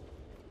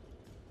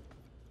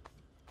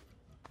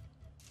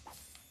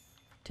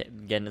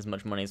 Getting as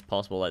much money as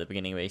possible at the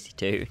beginning of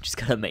AC2. Just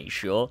gotta make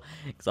sure,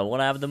 because I want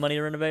to have the money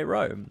to renovate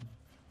Rome.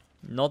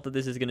 Not that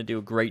this is gonna do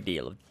a great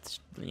deal of,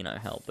 you know,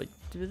 help, but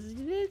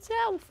it's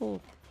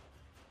helpful.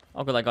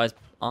 Oh, got that guy's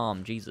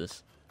arm,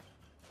 Jesus.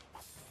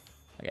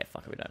 Okay,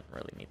 fuck it, we don't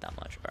really need that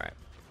much. Alright.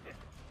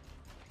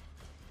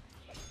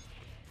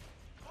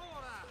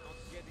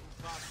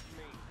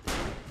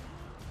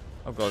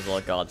 Oh god, there's a lot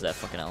of guards there,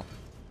 fucking hell.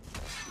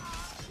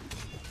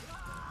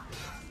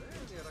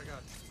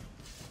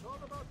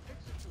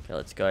 Okay,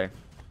 let's go.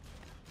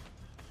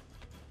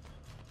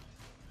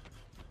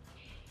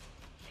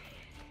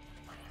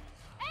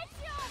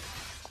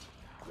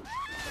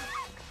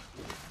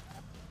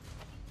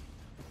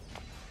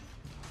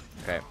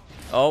 Okay.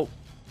 Oh!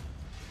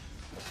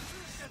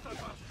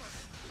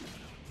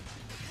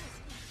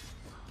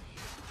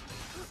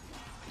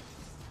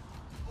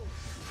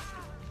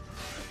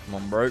 Come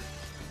on, bro.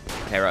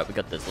 Okay, right, we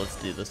got this. Let's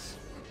do this.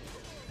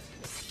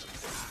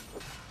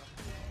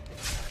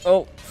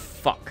 Oh,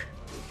 fuck.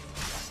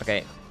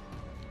 Okay.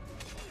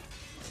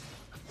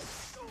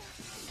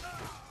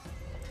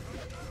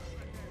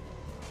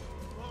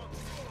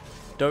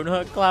 Don't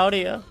hurt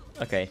Claudia.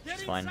 Okay,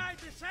 it's fine.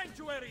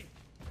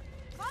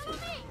 Follow me!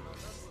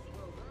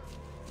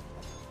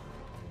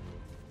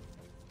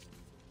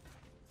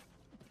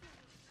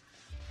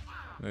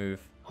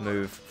 Move,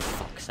 move. For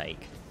fuck's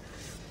sake.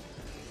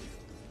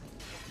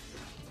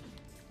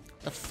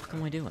 What the fuck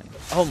am I doing?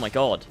 Oh my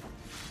god.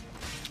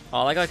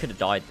 Oh, that guy could have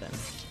died then.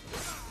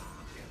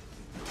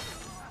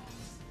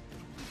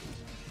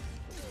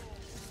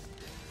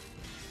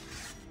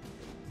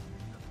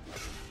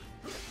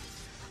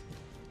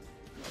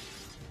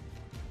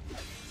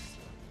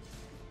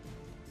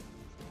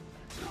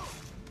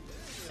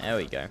 There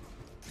we go.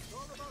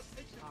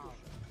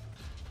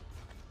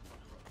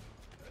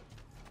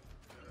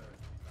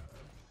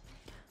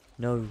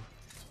 No.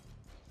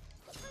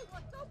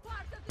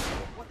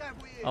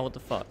 Oh, what the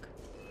fuck?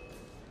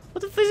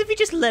 What the fuck if you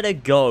just let her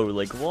go?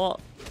 Like, what?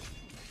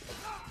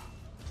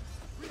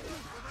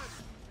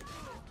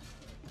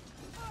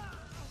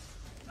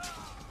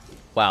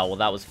 Wow, well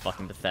that was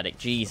fucking pathetic.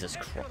 Jesus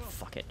Christ.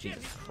 Fuck it,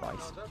 Jesus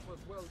Christ.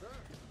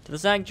 To the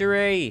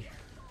sanctuary!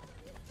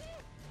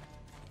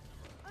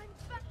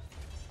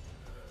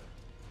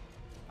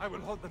 I will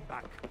hold them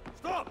back.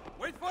 Stop!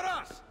 Wait for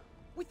us!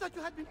 We thought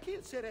you had been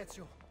killed, Sir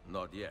Ezio.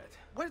 Not yet.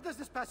 Where does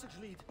this passage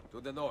lead? To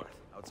the north,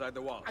 outside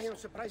the walls. I am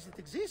surprised it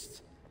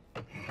exists.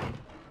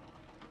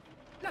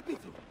 Let me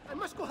through. I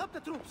must go help the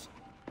troops.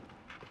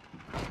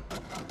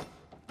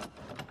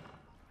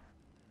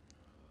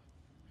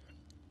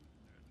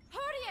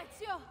 Hurry,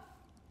 Ezio!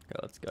 Okay,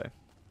 let's go.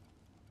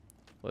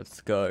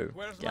 Let's go.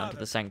 Where's Down Mother? to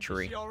the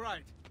sanctuary. Is she all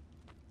right?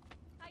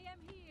 I am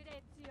here,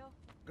 Ezio.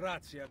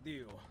 Grazie a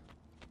Dio.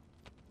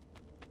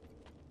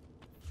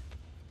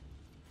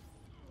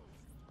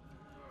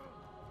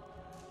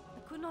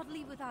 I could not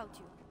leave without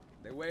you.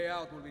 The way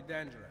out will be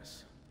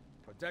dangerous.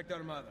 Protect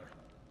our mother.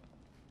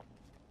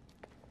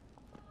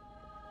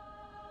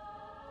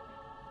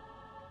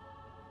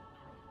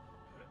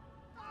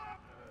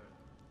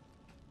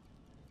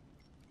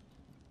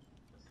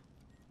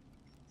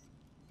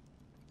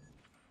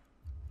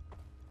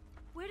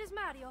 Where is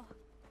Mario?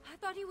 I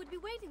thought he would be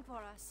waiting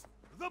for us.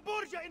 The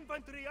Borgia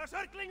infantry are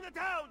circling the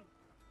town!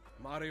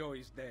 Mario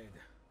is dead.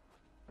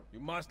 You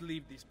must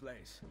leave this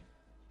place.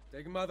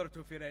 Take Mother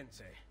to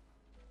Firenze.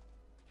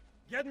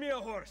 Get me a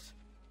horse!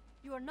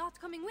 You are not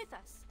coming with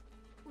us.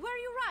 Where are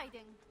you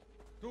riding?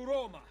 To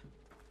Roma!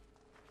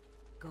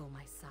 Go,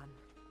 my son.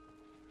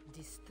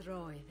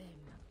 Destroy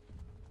them.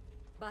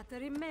 But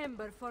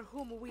remember for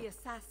whom we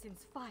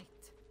assassins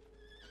fight.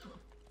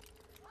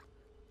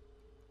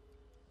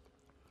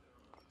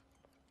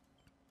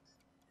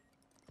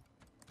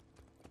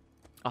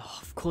 Oh,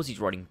 of course he's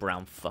riding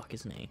brown fuck,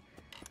 isn't he?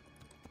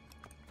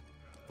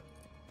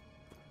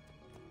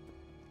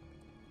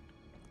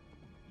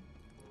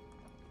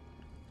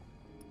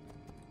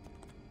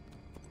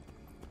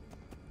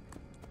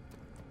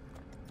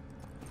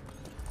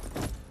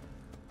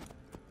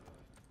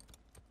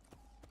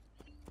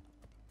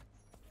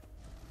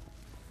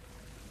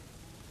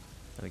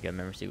 There we go,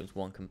 memory sequence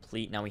 1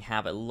 complete. Now we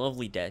have a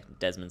lovely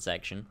Desmond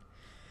section.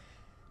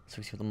 So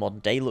we see what the modern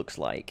day looks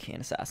like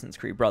in Assassin's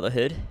Creed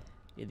Brotherhood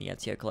in the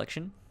Ezio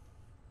collection.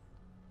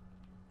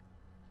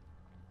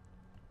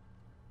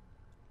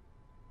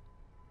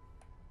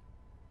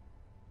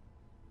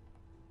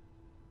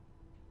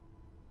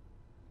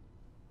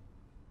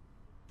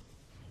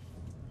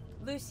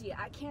 Lucy,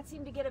 I can't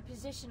seem to get a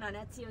position on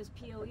Ezio's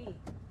POE.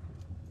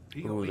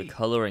 Oh, the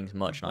coloring's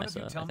much One of nicer,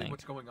 you tell I me think.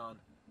 what's going on.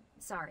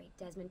 Sorry,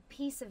 Desmond.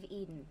 Piece of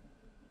Eden.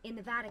 In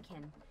the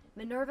Vatican,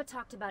 Minerva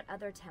talked about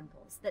other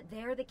temples, that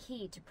they're the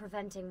key to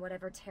preventing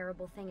whatever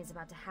terrible thing is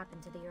about to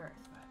happen to the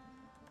Earth.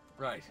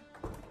 Right.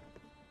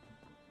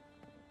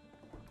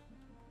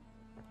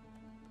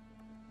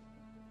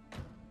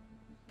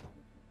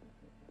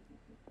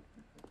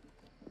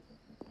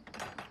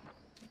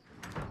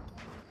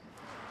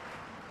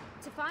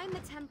 To find the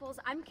temples,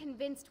 I'm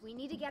convinced we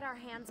need to get our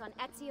hands on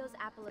Ezio's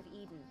Apple of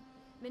Eden.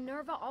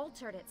 Minerva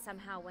altered it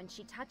somehow when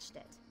she touched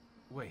it.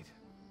 Wait,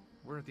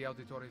 we're at the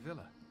Auditore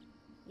Villa.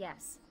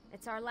 Yes,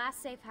 it's our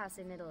last safe house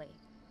in Italy.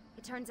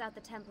 It turns out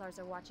the Templars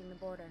are watching the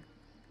border.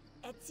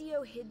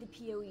 Ezio hid the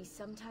POE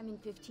sometime in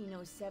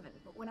 1507,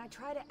 but when I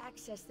try to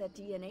access that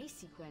DNA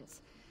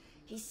sequence,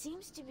 he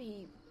seems to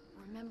be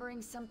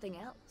remembering something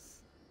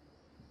else.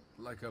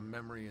 Like a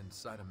memory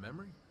inside a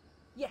memory?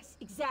 Yes,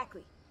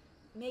 exactly.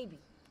 Maybe.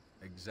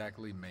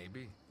 Exactly,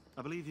 maybe.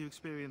 I believe you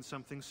experienced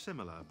something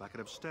similar back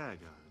at Abstergo,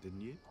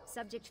 didn't you?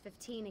 Subject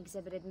 15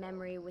 exhibited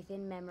memory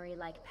within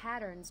memory-like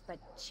patterns, but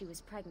she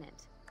was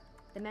pregnant.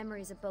 The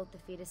memories of both the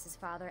fetus's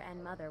father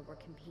and mother were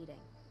competing.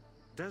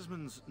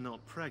 Desmond's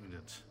not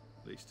pregnant,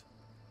 at least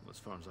as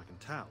far as I can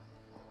tell.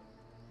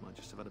 Might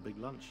just have had a big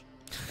lunch.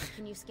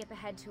 Can you skip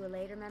ahead to a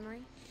later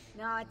memory?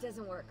 No, it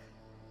doesn't work.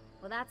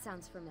 Well, that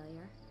sounds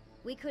familiar.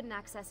 We couldn't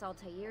access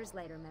Altair's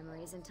later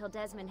memories until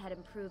Desmond had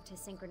improved his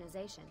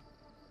synchronization.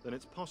 Then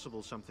it's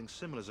possible something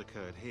similar's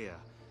occurred here.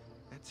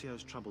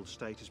 Ezio's troubled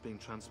state is being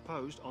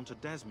transposed onto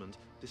Desmond,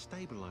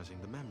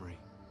 destabilizing the memory.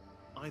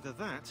 Either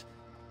that,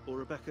 or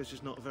Rebecca's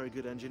just not a very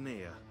good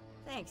engineer.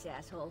 Thanks,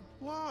 asshole.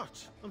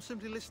 What? I'm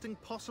simply listing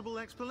possible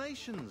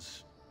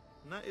explanations.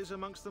 And that is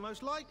amongst the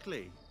most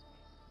likely.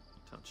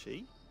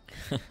 Touchy.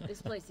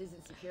 This place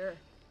isn't secure.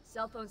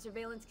 Cell phone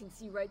surveillance can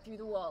see right through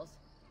the walls.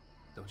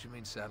 Don't you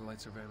mean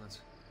satellite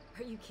surveillance?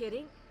 Are you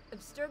kidding?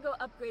 Abstergo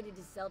upgraded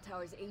his cell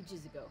towers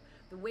ages ago.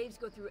 The waves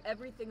go through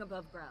everything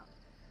above ground.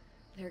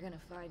 They're gonna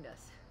find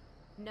us.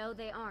 No,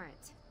 they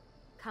aren't.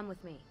 Come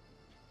with me.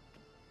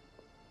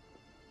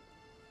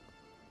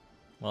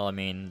 Well, I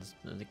mean,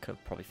 they could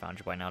have probably found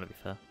you by now, to be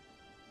fair.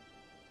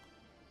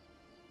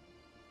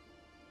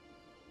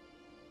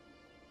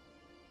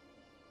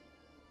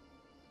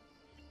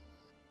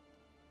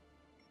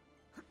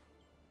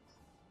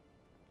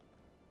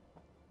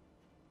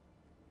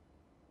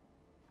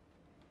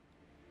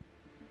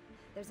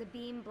 There's a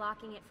beam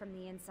blocking it from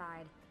the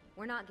inside.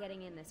 We're not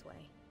getting in this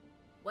way.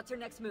 What's our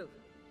next move?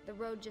 The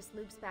road just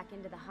loops back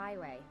into the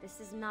highway. This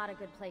is not a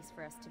good place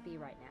for us to be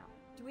right now.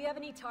 Do we have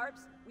any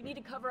tarps? We need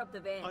to cover up the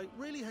van. I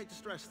really hate to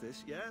stress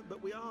this, yeah,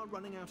 but we are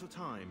running out of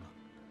time.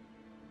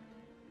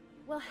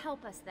 Well,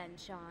 help us then,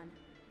 Sean.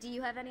 Do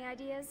you have any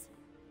ideas?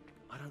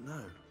 I don't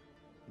know.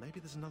 Maybe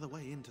there's another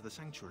way into the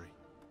sanctuary.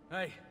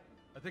 Hey,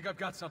 I think I've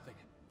got something.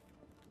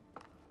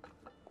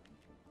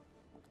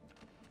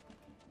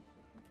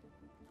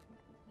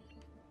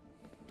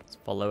 Let's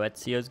follow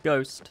Ezio's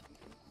ghost.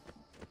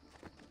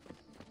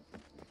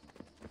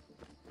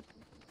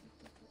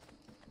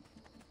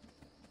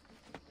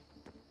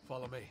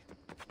 Follow me.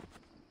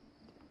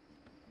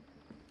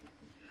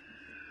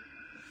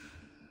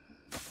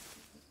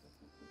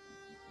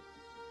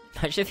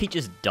 Imagine if he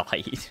just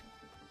died.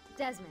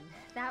 Desmond,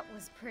 that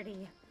was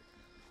pretty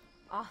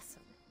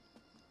awesome.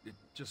 It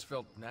just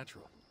felt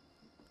natural.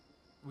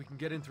 We can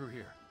get in through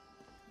here.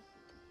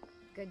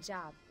 Good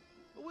job.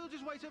 Well, we'll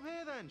just wait up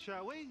here then,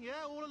 shall we?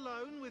 Yeah, all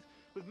alone with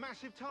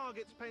massive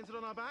targets painted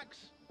on our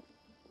backs.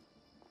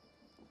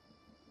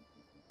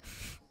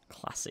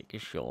 Classic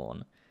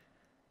Sean.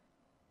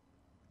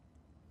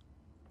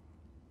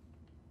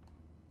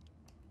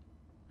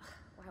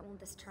 Why won't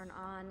this turn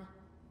on?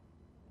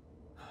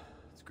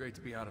 It's great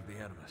to be out of the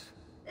Animus.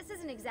 This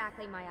isn't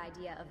exactly my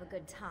idea of a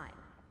good time.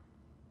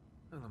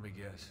 And let me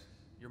guess,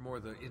 you're more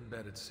the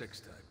in-bed-at-6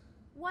 type.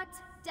 What?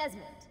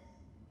 Desmond?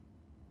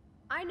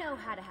 I know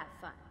how to have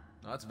fun.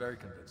 That's very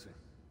convincing.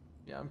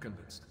 Yeah, I'm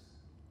convinced.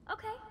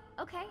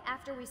 Okay,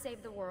 after we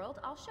save the world,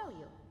 I'll show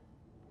you.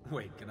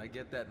 Wait, can I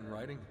get that in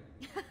writing?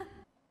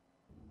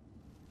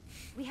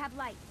 We have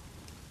light.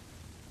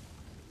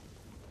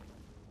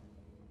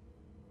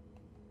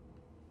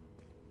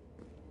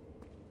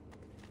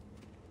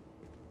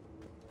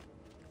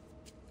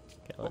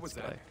 Okay, What let's was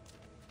go. that?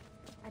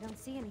 I don't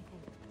see anything.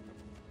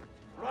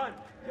 Run!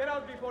 Get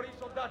out before I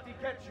soldati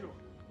catch you!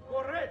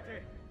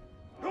 Correte!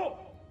 Go!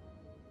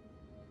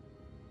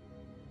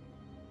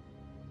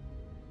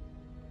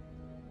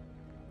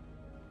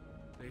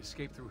 They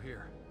escaped through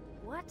here.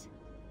 What?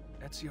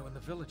 Ezio and the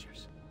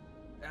villagers.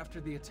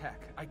 After the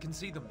attack, I can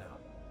see them now.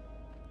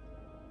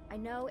 I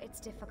know it's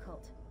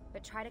difficult,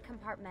 but try to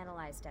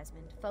compartmentalize,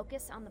 Desmond.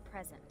 Focus on the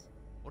present.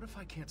 What if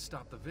I can't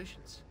stop the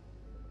visions?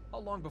 How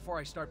long before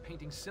I start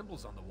painting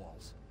symbols on the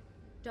walls?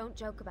 Don't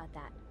joke about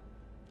that.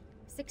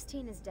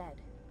 16 is dead.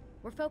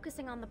 We're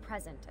focusing on the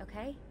present,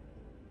 okay?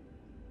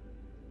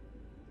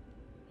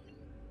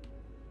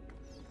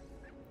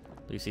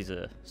 Lucy's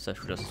a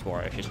social justice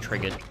warrior. She's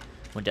triggered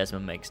when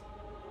Desmond makes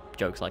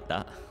jokes like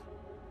that.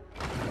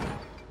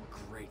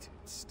 Great,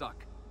 it's stuck.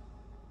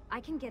 I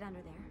can get under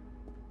there.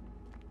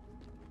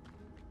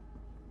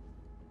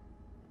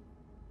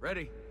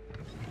 Ready.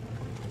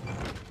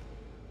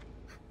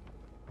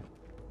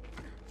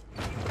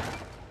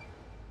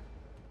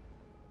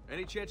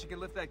 Any chance you can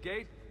lift that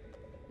gate?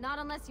 Not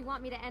unless you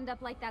want me to end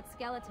up like that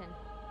skeleton.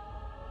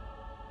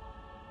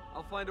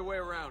 I'll find a way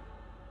around.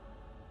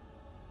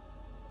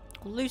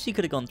 Well, Lucy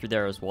could have gone through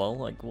there as well.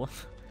 Like, what?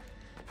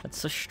 That's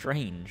so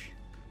strange.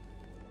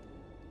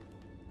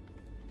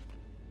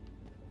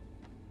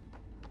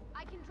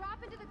 I can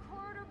drop into the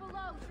corridor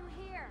below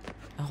through here.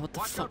 Oh, what the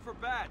Watch fuck? out for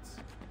bats.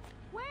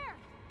 Where?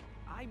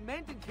 I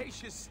meant in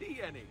case you see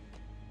any.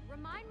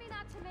 Remind me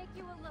not to make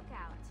you a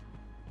lookout.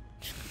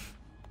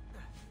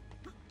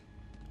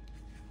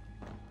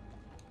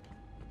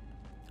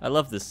 I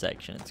love this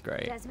section. It's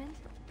great. Desmond?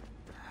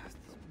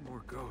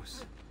 More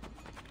ghosts.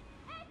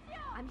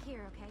 I'm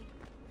here, okay?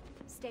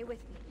 Stay with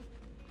me.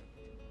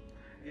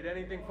 Did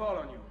anything fall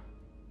on you?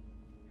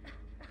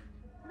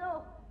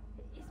 No.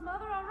 Is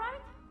Mother all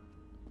right?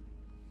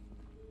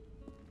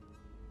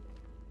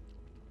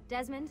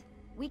 Desmond,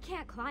 we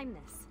can't climb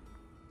this.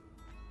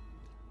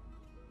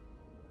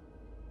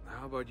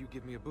 How about you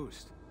give me a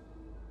boost?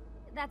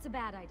 That's a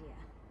bad idea.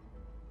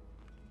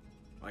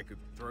 I could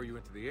throw you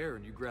into the air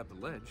and you grab the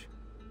ledge.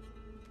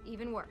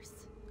 Even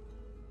worse.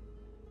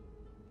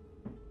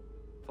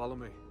 Follow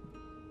me.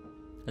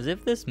 As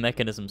if this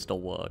mechanism still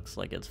works.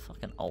 Like, it's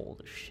fucking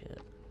old as shit.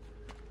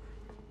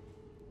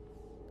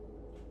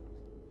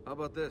 How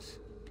about this?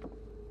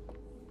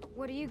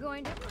 What are you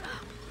going to...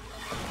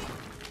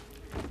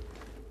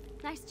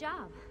 Nice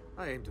job.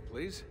 I aim to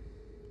please.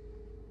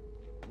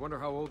 I wonder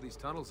how old these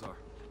tunnels are.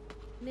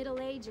 Middle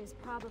Ages,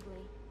 probably.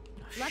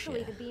 Oh, Luckily,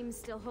 shit. the beams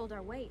still hold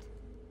our weight.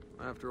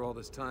 After all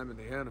this time in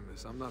the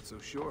Animus, I'm not so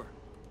sure.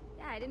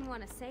 Yeah, I didn't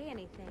want to say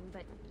anything,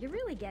 but you're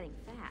really getting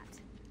fat.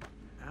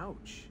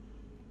 Ouch.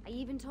 I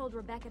even told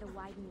Rebecca to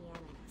widen the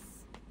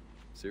Animus.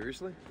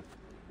 Seriously?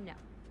 No.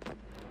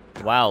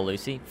 Wow,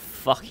 Lucy.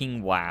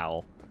 Fucking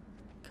wow.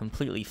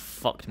 Completely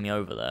fucked me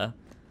over there.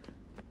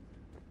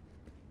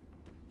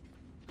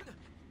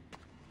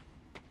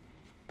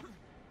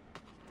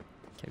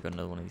 Okay, got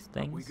another one of these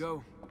things. Up we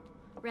go.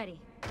 Ready.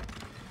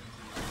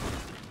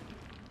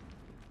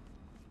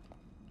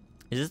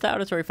 Is this the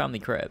Auditory family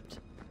crypt?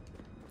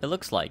 It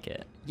looks like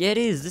it. Yeah, it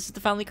is. This is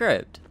the family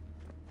crypt.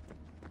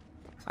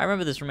 I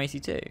remember this from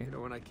AC2. You know,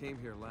 when I came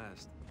here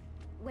last...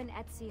 When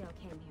Ezio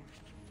came here.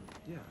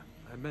 Yeah,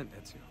 I meant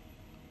Ezio.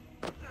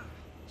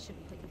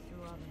 Shouldn't put you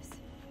through all this.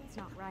 It's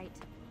not right.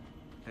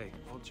 Hey,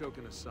 all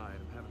joking aside,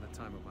 I'm having the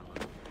time of my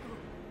life.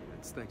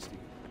 It's thanks to you.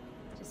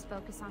 Just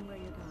focus on where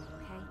you're going,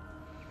 okay?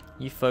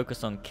 You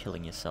focus on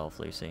killing yourself,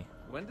 Lucy.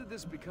 When did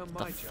this become The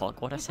my job?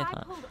 fuck? Why'd I say If I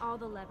that? pulled all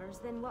the levers,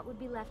 then what would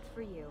be left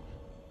for you?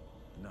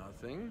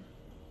 Nothing.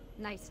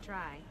 Nice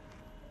try.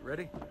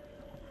 Ready?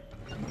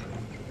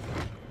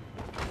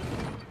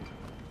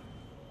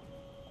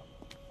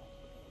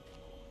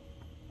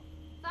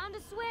 Found a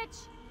switch!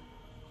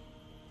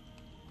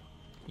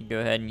 You go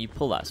ahead and you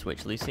pull that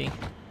switch, Lucy.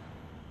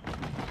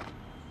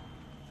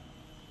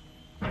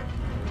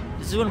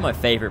 This is one of my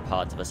favorite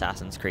parts of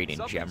Assassin's Creed in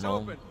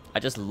general. I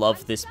just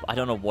love this. I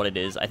don't know what it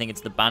is. I think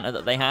it's the banter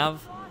that they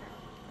have.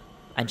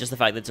 And just the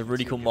fact that it's a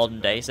really cool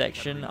modern day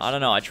section. I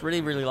don't know. I just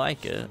really, really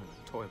like it.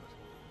 Toilet.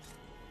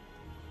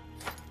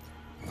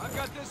 I've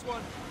got this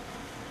one.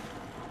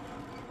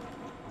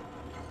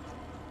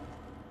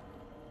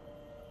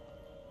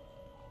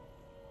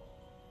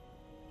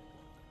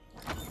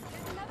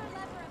 There's another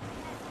lever up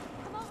ahead.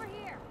 Come over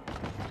here.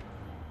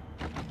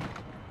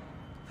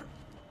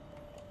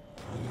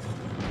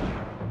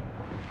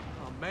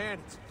 Oh man,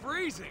 it's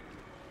freezing.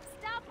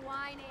 Stop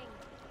whining.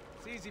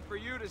 It's easy for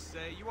you to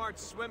say. You aren't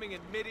swimming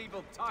in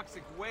medieval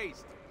toxic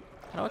waste.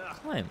 How do I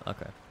climb?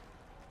 Okay.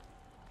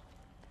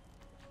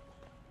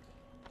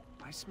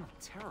 I smell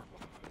terrible.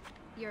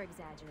 You're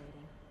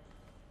exaggerating.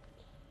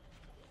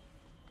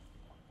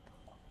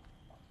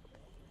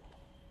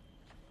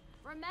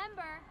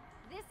 Remember,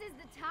 this is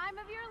the time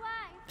of your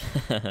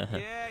life.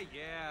 Yeah,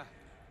 yeah.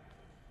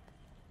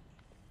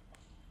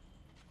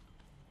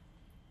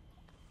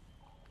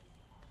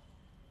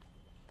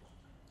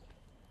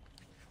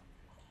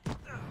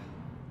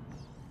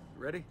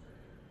 Ready?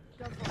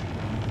 Go for it.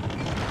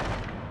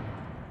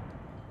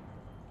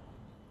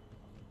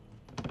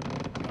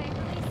 Okay,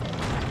 release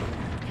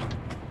it.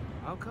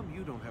 How come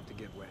you don't have to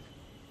get wet?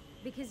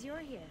 Because you're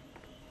here,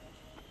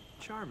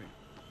 Charming.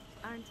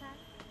 aren't I?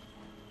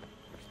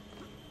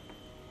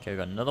 Okay, we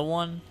got another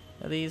one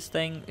of these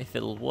things. If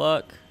it'll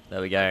work.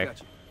 There we go.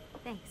 Gotcha.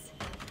 Thanks.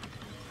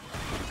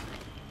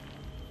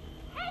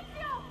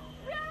 Ezio!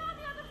 We are on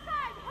the other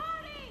side!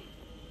 Hurry!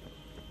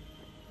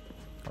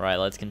 Alright,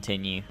 let's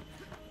continue.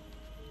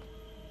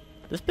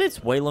 This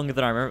bit's way longer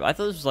than I remember. I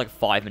thought this was like a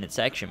 5-minute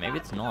section. Maybe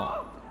it's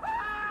not.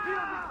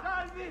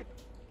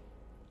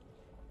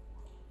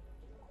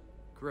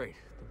 Great.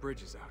 The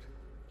bridge is out.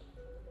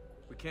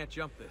 We can't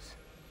jump this.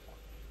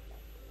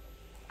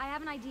 I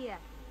have an idea.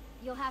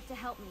 You'll have to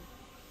help me.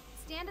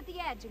 Stand at the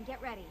edge and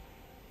get ready.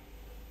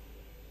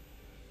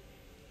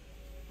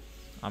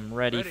 I'm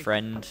ready,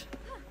 friend.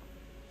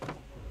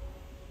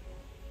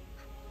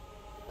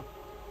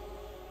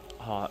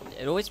 Oh,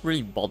 it always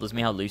really bothers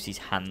me how Lucy's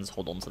hands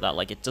hold on to that.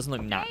 Like, it doesn't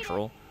look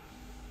natural.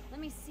 Let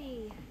me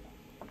see.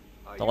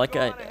 They're like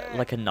a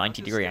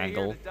 90-degree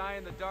angle. Die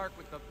in the dark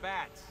with the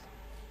bats.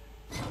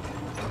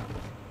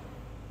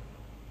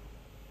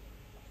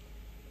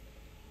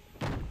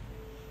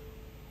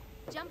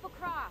 Jump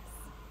across.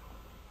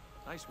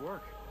 Nice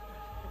work.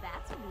 The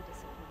bats will be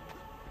disappointed.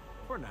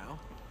 For now.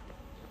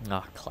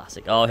 Ah,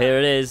 classic. Oh, here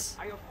it is.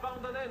 I have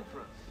found an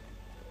entrance.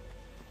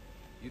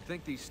 You'd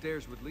think these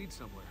stairs would lead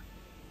somewhere.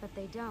 But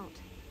they don't.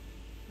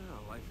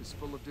 Oh, life is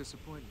full of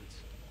disappointments.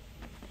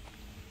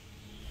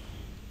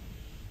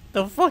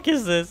 The fuck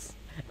is this?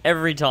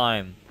 Every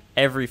time.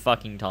 Every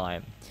fucking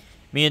time.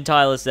 Me and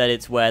Tyler said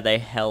it's where they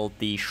held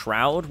the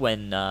shroud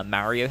when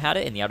Mario had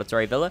it in the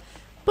Auditory Villa.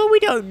 But we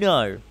don't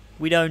know.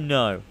 We don't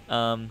know.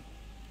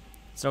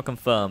 It's not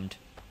confirmed.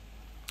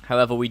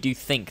 However, we do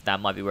think that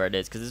might be where it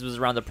is, because this was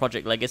around the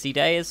Project Legacy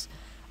days,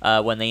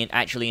 when they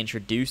actually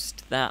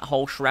introduced that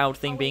whole shroud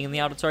thing being in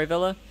the Auditory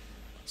Villa.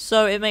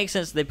 So it makes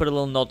sense that they put a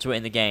little nod to it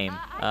in the game,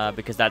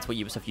 because that's what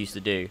Ubisoft used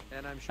to do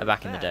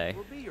back in the day.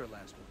 Will be your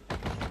last one.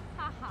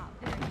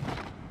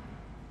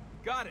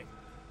 Got it.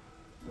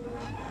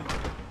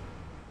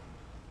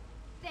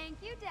 Thank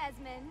you,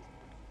 Desmond.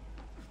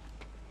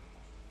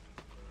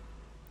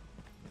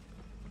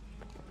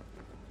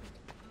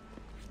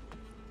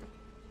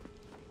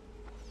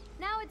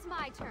 Now it's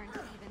my turn to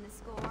even the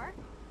score.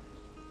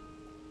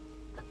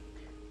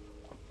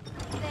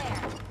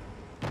 There.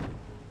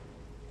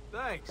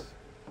 Thanks.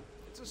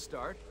 It's a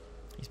start.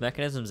 These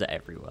mechanisms are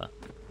everywhere.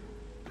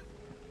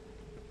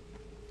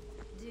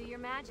 Do your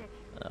magic.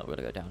 We're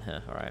gonna go down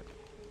here. All right.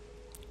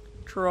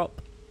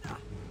 Drop.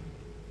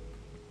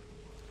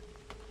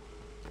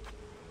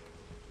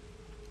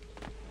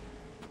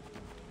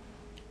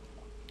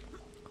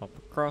 Hop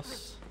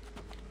across.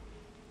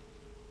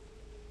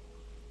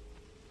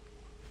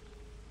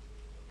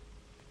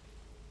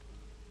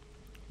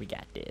 We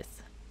got this.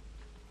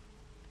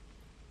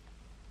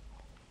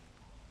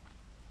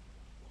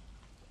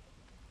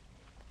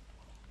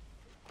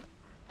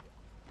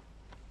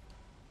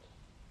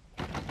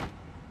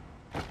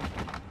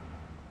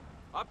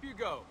 Up you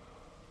go.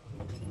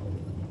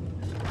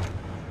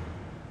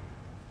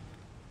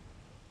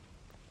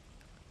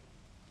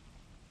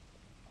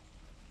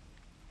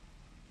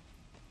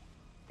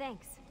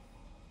 Thanks.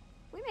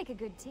 We make a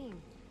good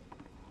team.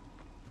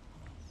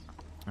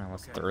 Alright,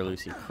 let's throw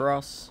Lucy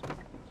across.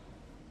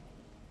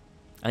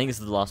 I think this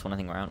is the last one. I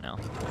think we're out now.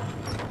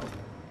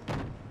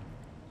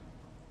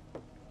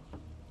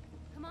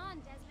 Come on,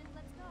 Desmond,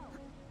 let's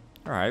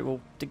go. Alright, well,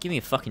 give me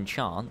a fucking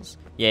chance.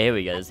 Yeah, here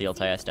we go. There's the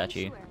Altair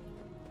statue.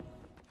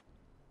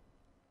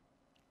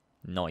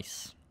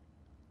 Nice.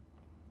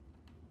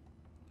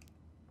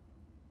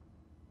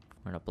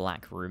 We're in a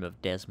black room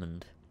of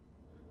Desmond.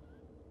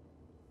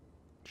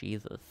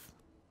 Jesus.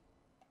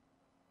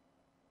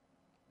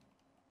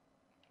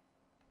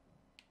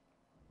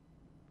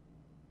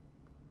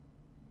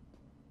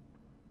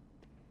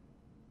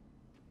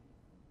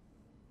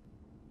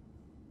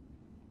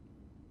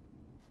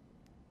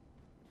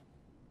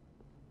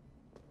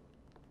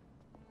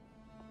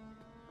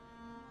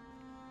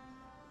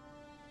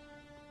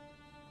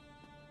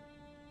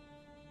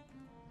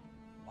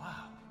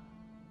 Wow.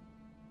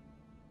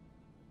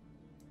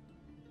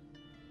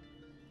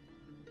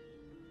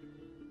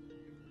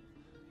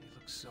 He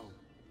looks so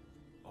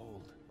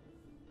old.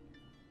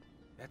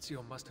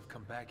 Ezio must have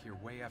come back here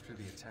way after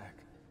the attack.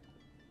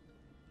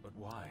 But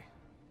why?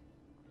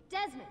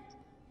 Desmond!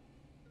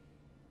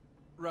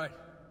 Right.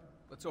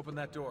 Let's open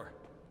that door.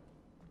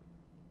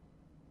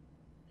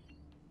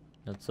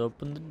 Let's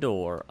open the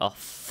door. Oh,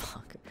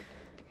 fuck.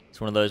 It's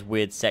one of those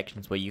weird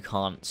sections where you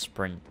can't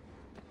sprint.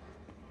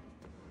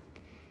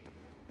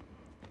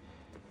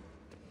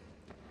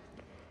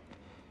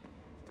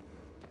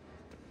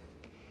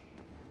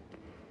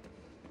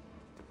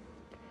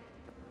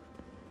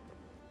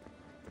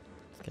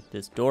 Let's get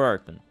this door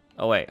open.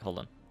 Oh, wait, hold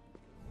on.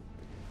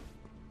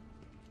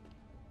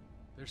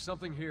 There's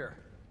something here.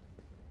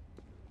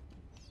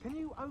 Can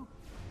you open?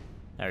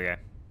 There we go.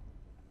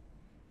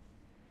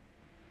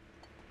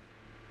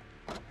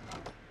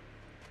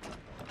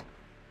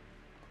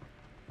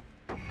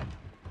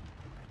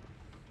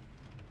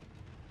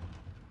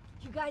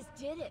 You guys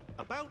did it.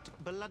 About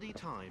bloody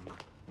time.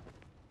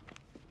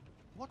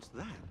 What's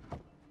that?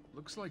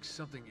 Looks like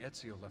something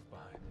Ezio left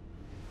behind.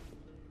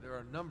 There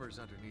are numbers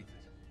underneath it.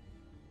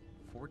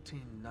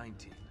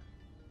 1419,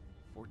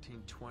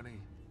 1420,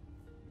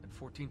 and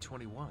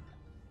 1421.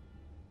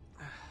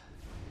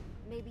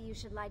 Maybe you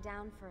should lie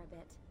down for a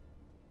bit.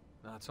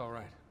 No, it's all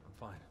right. I'm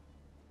fine.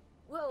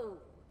 Whoa,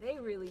 they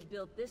really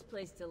built this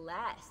place to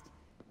last.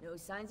 No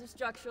signs of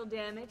structural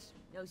damage,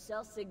 no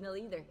cell signal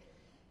either.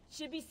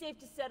 Should be safe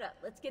to set up.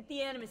 Let's get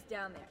the Animus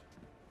down there.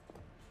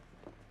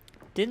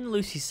 Didn't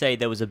Lucy say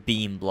there was a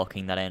beam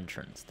blocking that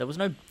entrance? There was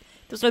no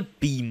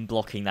beam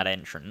blocking that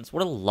entrance.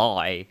 What a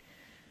lie.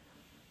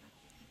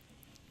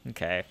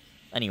 Okay.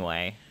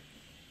 Anyway.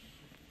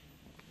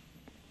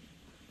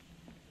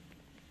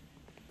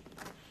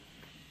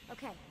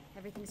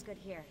 Everything's good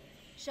here.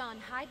 Sean,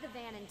 hide the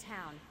van in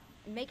town,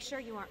 and make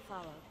sure you aren't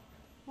followed.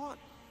 What?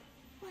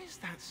 What is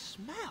that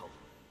smell?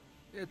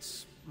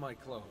 It's my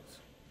clothes.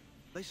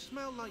 They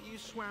smell like you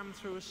swam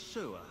through a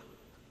sewer.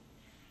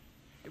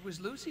 It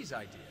was Lucy's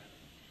idea.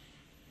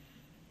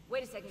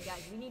 Wait a second,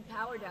 guys. We need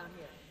power down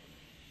here.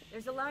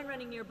 There's a line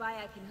running nearby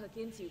I can hook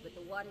into, but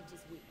the wattage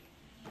is weak.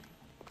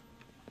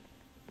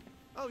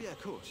 Oh yeah,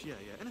 of course, yeah.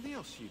 Anything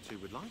else you two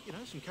would like? You know,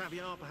 some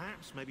caviar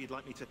perhaps? Maybe you'd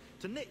like me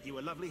to knit you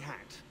a lovely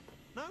hat?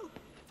 No?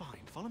 Fine,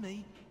 follow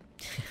me.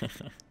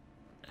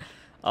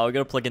 Oh, we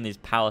gotta plug in these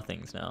power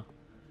things now.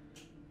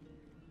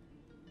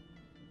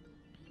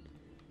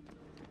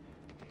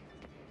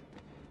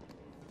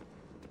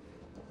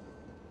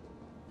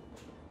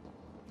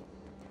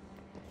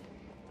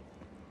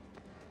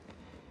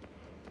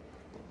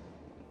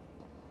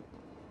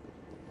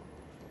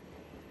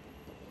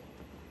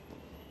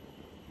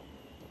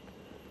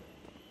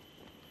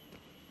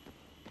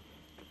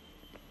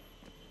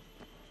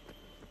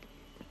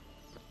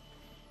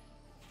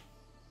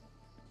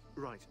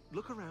 Right,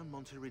 look around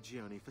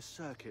Monteriggioni for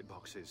circuit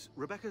boxes.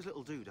 Rebecca's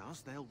little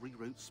doodahs, they'll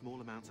reroute small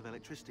amounts of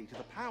electricity to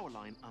the power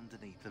line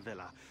underneath the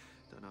villa.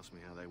 Don't ask me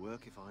how they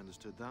work. If I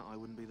understood that, I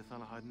wouldn't be the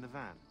fella hiding the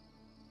van.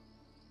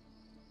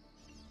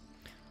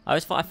 I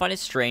find it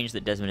strange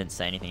that Desmond didn't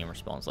say anything in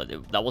response. Like,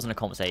 that wasn't a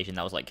conversation,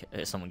 that was like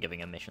someone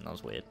giving a mission. That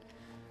was weird.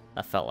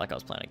 That felt like I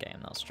was playing a game.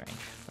 That was strange.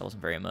 That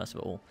wasn't very immersive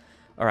at all.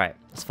 Alright,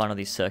 let's find all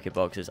these circuit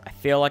boxes. I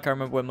feel like I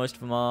remember where most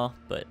of them are,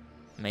 but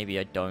maybe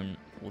I don't.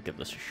 We'll give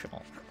this a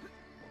shot.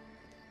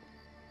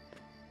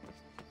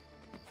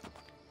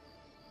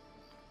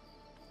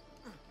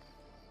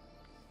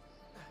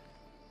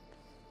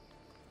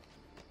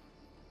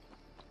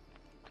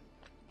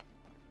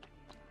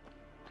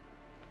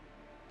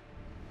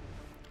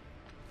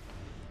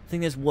 I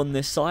think there's one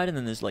this side and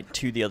then there's like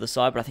two the other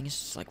side, but I think it's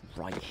just like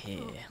right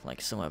here, like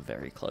somewhere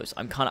very close.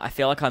 I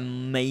feel like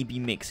I'm maybe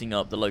mixing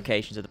up the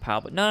locations of the power,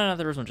 but no,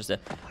 there is one just there.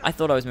 I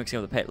thought I was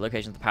mixing up the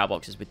locations of the power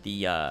boxes with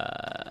the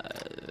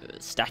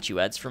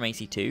statuettes from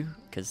AC2,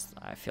 because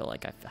I feel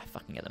like I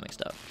fucking get them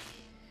mixed up.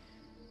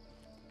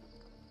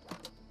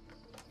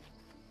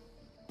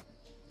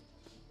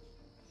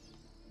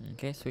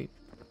 Okay, sweet.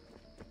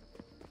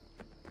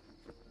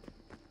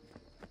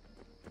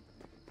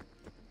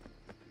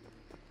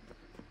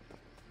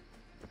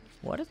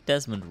 Why does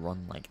Desmond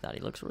run like that?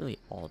 He looks really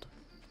odd.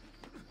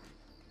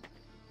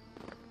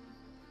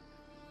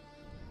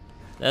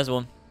 There's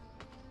one.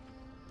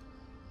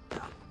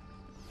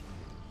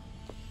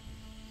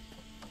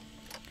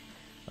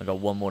 I got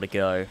one more to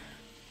go.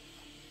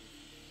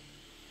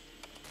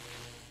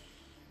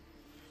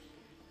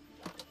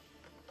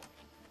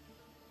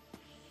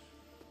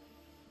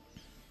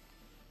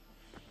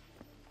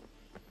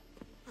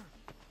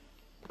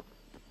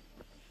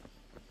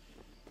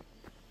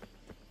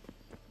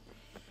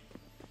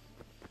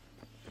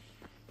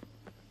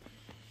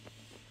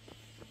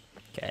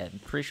 Okay, I'm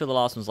pretty sure the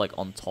last one's like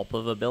on top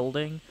of a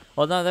building.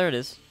 Oh no, there it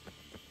is.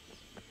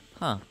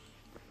 Huh.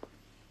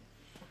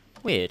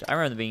 Weird. I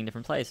remember them being in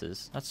different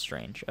places. That's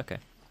strange. Okay.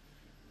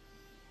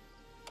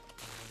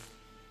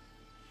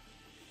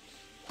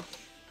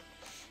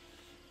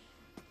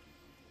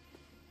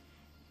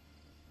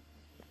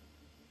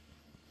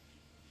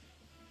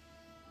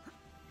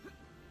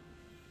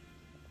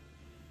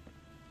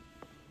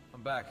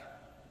 I'm back.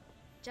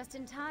 Just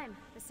in time.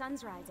 The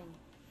sun's rising.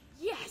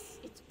 Yes,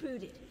 it's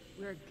booted.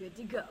 We're good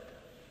to go.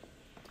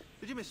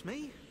 Did you miss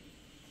me?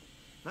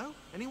 No?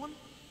 Anyone?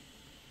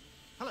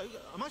 Hello?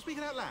 Am I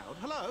speaking out loud?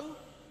 Hello?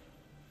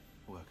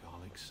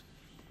 Workaholics.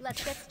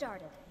 Let's get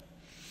started.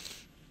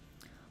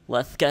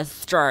 Let's get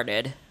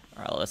started.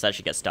 Alright, let's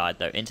actually get started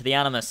though. Into the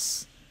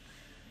Animus.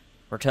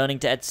 Returning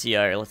to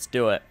Ezio. Let's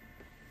do it.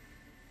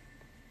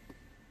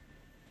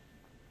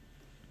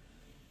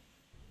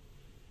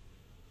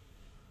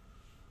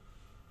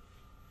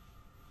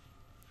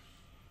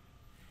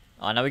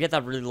 Oh, now we get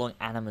that really long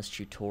Animus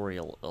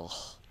tutorial. Ugh.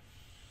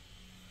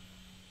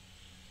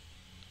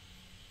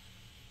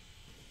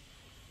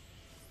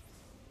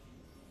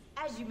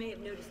 As you may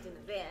have noticed in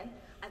the van,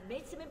 I've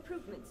made some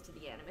improvements to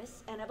the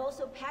Animus, and I've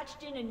also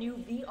patched in a new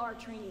VR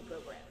training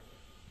program.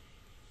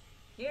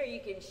 Here you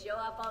can show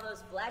off all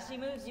those flashy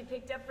moves you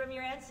picked up from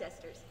your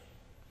ancestors.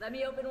 Let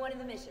me open one of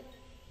the missions.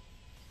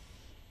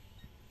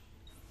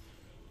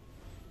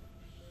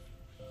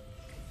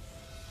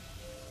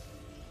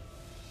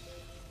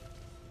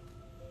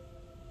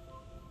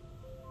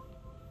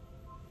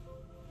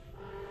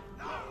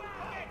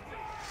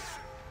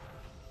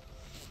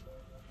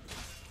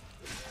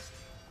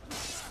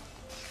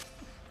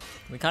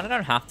 We kind of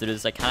don't have to do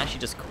this. I can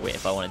actually just quit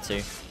if I wanted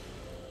to.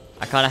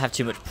 I kind of have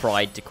too much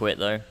pride to quit,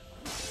 though.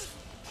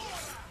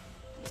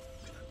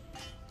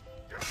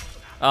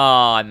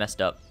 Oh, I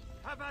messed up.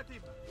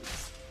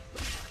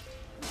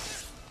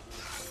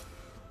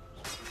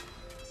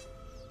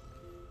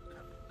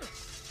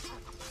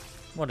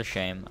 What a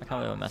shame. I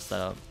can't believe I messed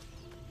that up.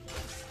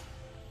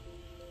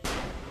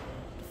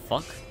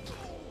 Fuck.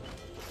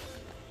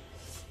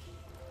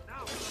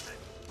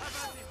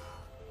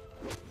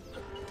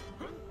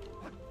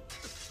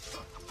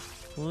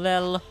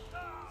 Lel.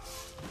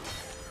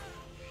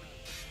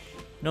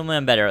 Normally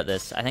I'm better at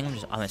this. I think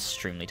I'm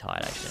extremely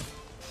tired actually.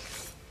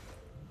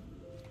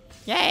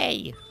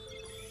 Yay!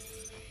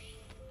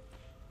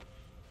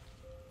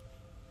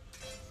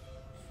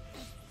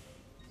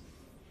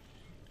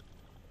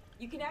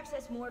 You can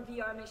access more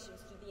VR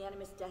missions through the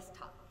Animus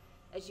desktop.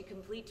 As you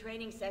complete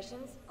training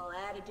sessions, I'll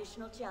add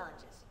additional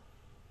challenges.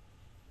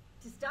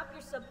 To stop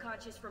your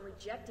subconscious from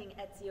rejecting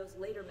Ezio's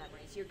later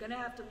memories, you're gonna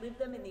have to live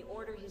them in the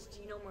order his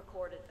genome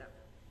recorded them.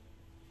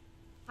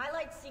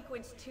 Highlight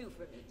sequence 2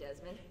 for me,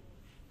 Desmond.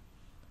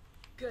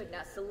 Good,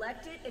 now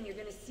select it and you're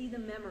gonna see the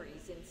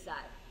memories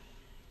inside.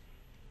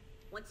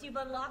 Once you've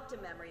unlocked a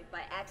memory,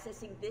 by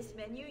accessing this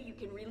menu, you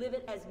can relive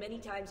it as many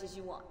times as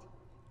you want.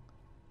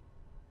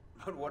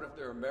 But what if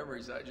there are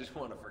memories I just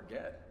want to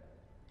forget?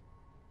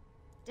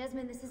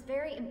 Desmond, this is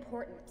very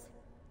important.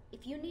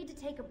 If you need to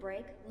take a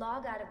break,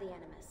 log out of the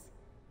Animus.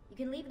 You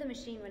can leave the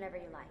machine whenever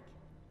you like.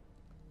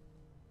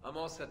 I'm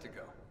all set to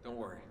go. Don't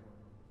worry.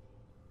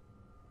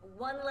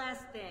 One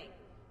last thing.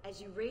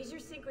 As you raise your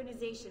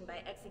synchronization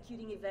by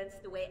executing events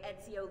the way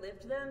Ezio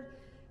lived them,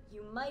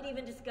 you might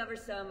even discover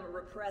some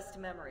repressed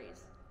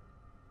memories.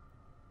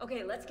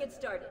 Okay, let's get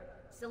started.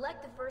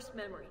 Select the first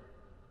memory.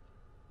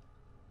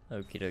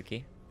 Okie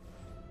dokie.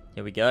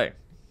 Here we go.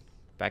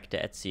 Back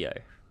to Ezio.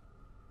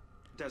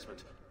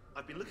 Desmond,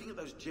 I've been looking at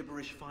those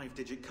gibberish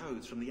 5-digit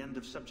codes from the end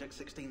of Subject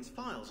 16's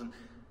files, and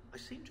I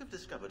seem to have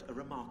discovered a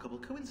remarkable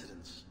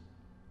coincidence.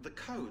 The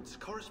codes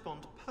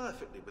correspond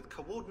perfectly with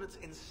coordinates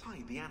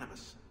inside the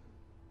Animus.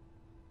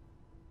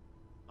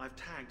 I've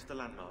tagged the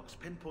landmarks,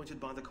 pinpointed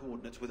by the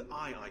coordinates with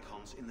eye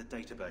icons in the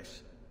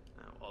database.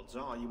 Now, odds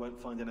are you won't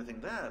find anything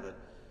there, but,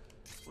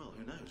 well,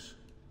 who knows?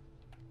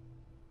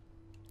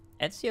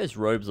 Ezio's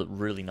robes look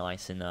really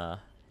nice in the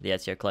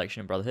Ezio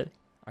collection in Brotherhood.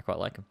 I quite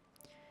like them.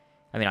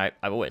 I mean,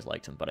 I've always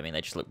liked them, but I mean,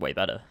 they just look way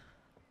better.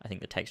 I think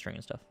the texturing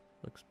and stuff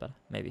looks better.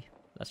 Maybe.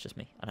 That's just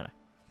me. I don't know.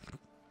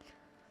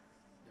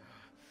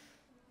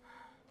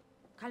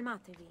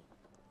 Calmatevi.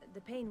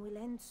 The pain will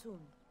end soon.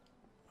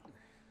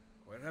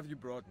 Where have you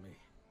brought me?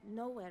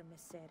 Nowhere,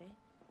 Messere.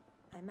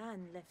 A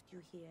man left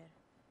you here.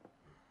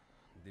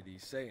 Did he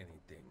say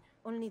anything?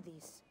 Only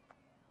this.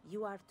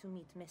 You are to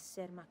meet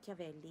Messer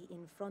Machiavelli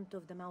in front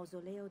of the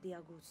Mausoleo di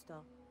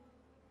Augusto.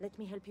 Let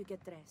me help you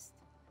get dressed.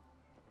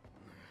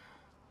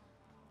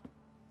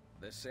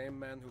 The same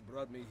man who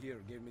brought me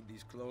here gave me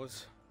these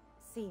clothes?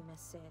 Si,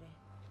 Messere.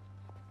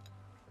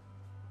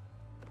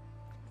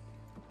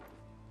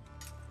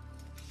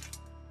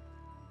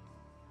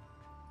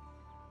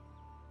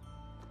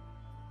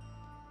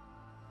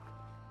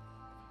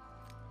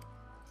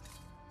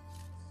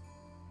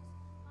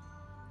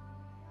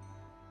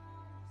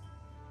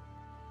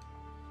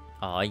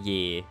 Oh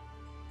yeah.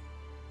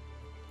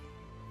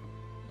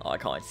 Oh, I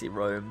can't see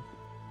Rome.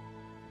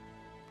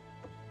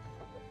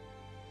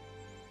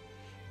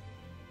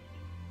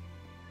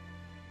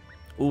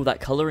 Ooh,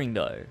 that colouring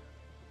though.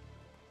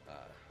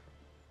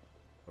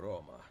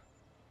 Roma.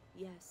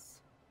 Yes.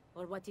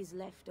 Or what is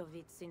left of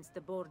it since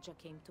the Borgia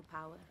came to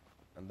power.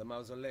 And the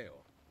Mausoleo?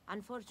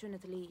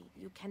 Unfortunately,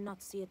 you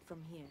cannot see it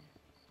from here.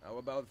 How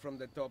about from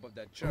the top of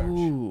that church?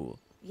 Ooh.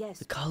 Yes,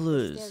 the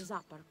colours. The stairs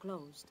up are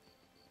closed.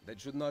 That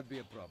should not be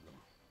a problem.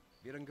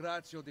 Vi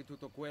ringrazio di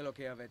tutto quello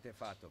che avete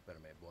fatto per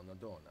me, buona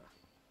donna.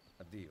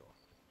 Addio.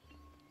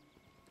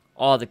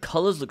 Oh, the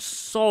colours look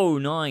so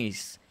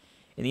nice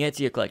in the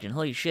Ezio collection.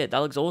 Holy shit, that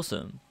looks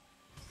awesome.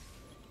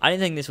 I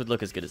didn't think this would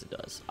look as good as it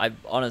does. I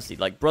honestly,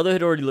 like,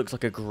 Brotherhood already looks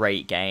like a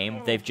great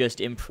game. They've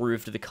just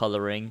improved the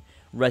colouring,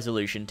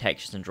 resolution,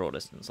 textures, and draw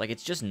distance. Like,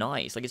 it's just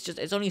nice. Like,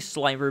 it's only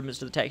slight improvements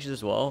to the textures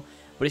as well,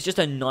 but it's just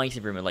a nice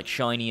improvement. Like,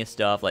 shinier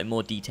stuff, like,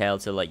 more detail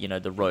to, like, you know,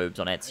 the robes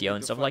on Ezio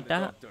and stuff like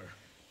that.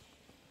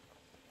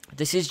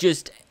 This is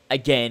just,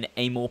 again,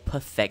 a more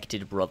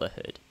perfected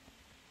Brotherhood.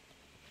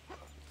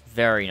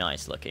 Very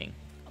nice looking.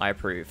 I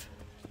approve.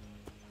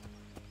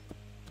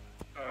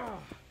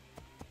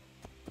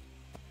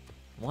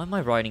 Why am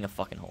I riding a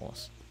fucking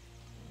horse?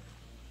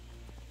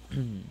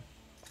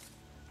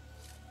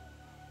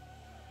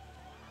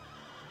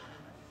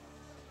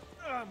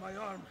 My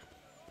arm.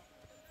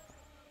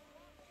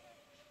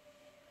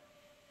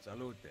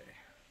 Salute.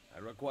 I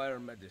require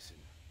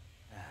medicine.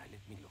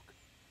 Let me look.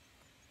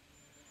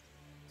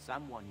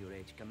 Someone your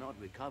age cannot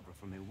recover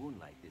from a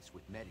wound like this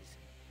with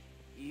medicine.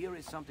 Here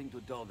is something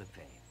to dull the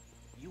pain.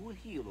 You will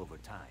heal over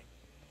time.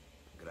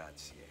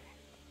 Grazie.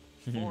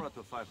 4 out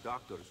of 5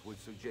 doctors would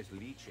suggest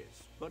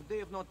leeches, but they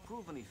have not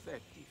proven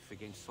effective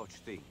against such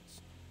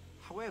things.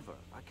 However,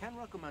 I can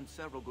recommend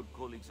several good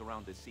colleagues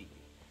around the city.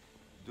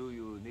 Do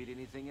you need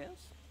anything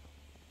else?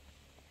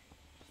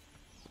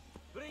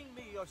 Bring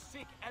me your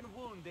sick and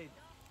wounded.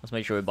 Let's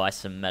make sure we buy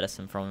some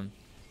medicine from him.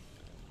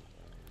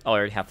 Oh, I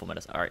already have full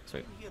medicine. Alright,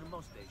 sweet.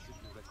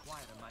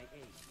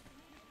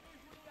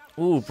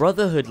 Ooh,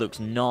 Brotherhood looks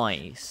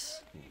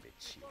nice.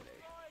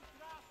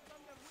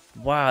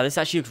 Wow, this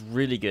actually looks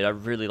really good. I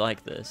really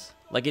like this.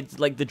 Like, it's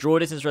like the draw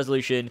distance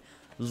resolution.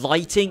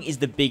 Lighting is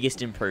the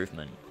biggest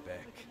improvement.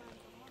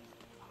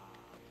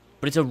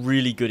 but it's a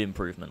really good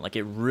improvement. Like,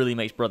 it really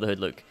makes Brotherhood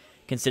look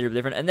considerably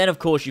different. And then, of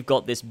course, you've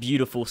got this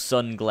beautiful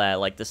sun glare,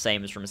 like the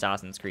same as from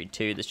Assassin's Creed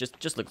 2. This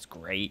just looks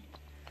great.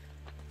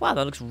 Wow,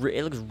 that looks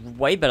it looks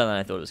way better than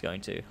I thought it was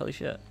going to. Holy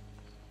shit.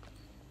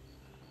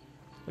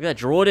 Look at that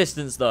draw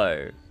distance,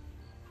 though.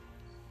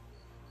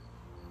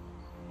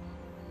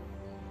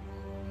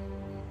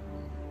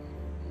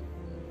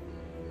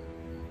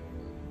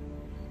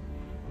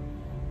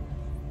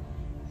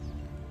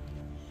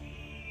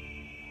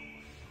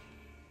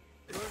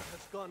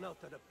 Gone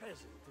out that a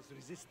peasant is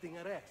resisting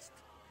arrest.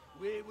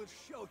 We will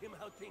show him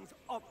how things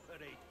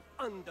operate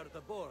under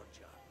the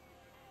Borgia.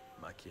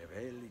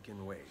 Machiavelli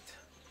can wait.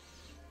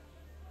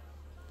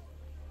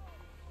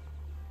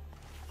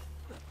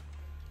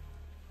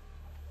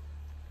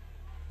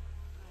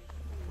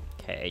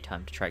 Okay,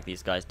 time to track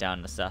these guys down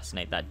and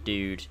assassinate that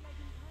dude.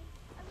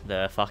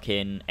 The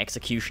fucking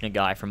executioner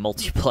guy from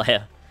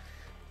multiplayer.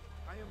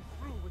 I am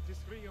through with this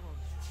rigmarole.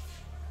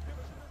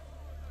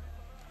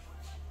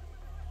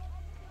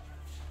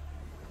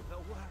 The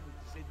world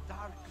is a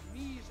dark,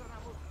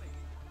 miserable place.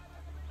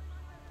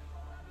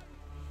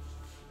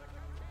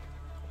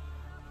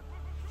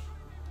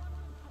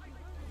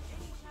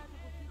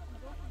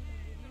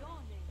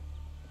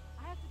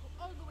 I have to go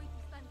all the way to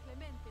San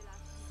Clemente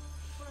last week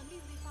for a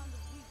measly pound of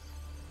beef.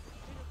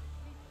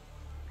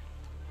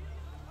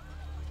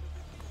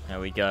 There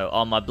we go.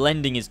 Oh, my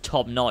blending is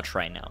top notch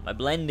right now. My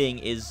blending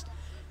is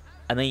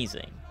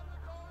amazing.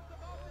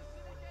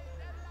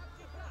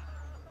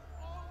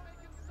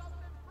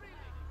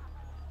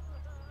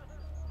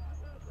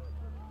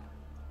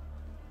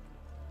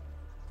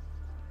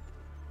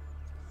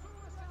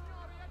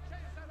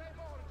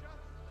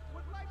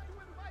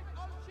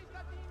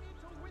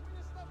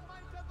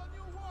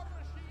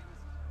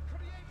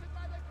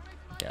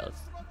 Okay,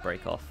 let's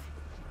break off.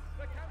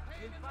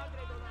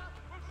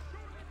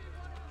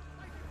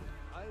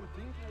 I am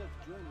thinking of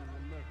joining the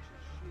merchant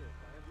ship.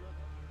 I have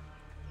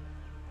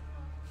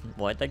not.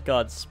 Why'd that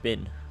guard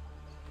spin?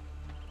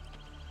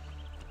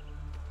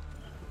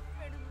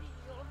 I do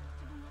not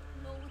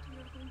know what we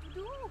are going to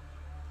do.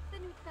 The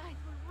new tide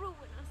will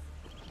ruin us.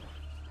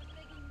 Just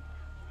begging.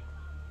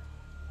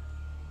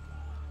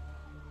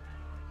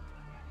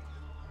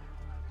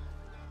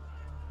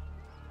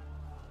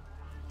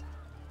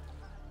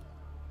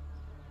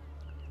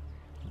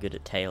 Good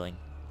at tailing.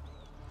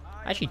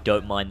 I actually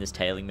don't mind this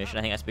tailing mission.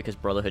 I think that's because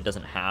Brotherhood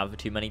doesn't have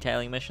too many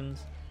tailing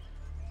missions.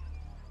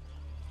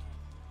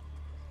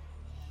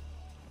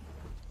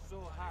 So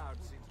hard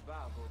since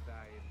Babo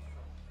died.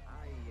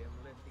 I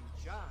am left in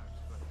charge,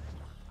 but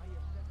I have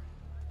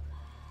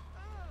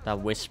never...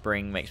 That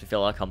whispering makes me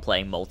feel like I'm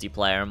playing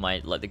multiplayer and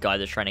the guy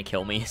that's trying to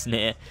kill me is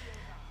near.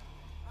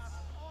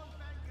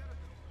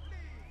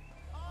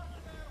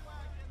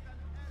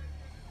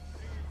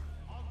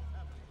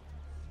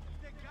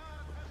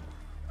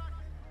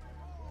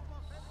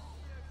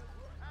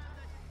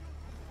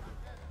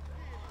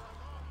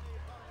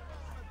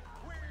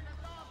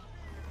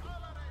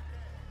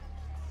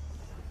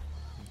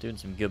 Doing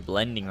some good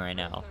blending right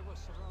now.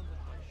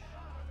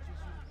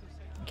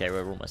 Okay,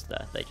 we're almost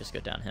there. They just go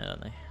down here, don't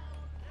they?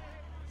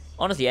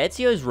 Honestly,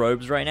 Ezio's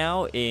robes right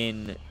now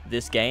in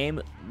this game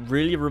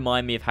really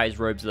remind me of how his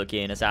robes look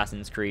in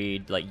Assassin's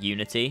Creed, like,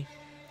 Unity.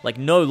 Like,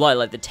 no lie,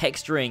 like, the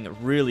texturing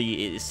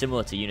really is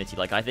similar to Unity.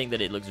 Like, I think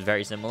that it looks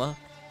very similar.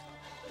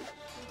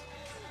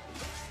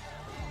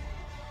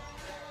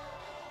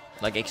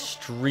 Like,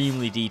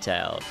 extremely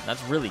detailed.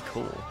 That's really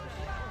cool.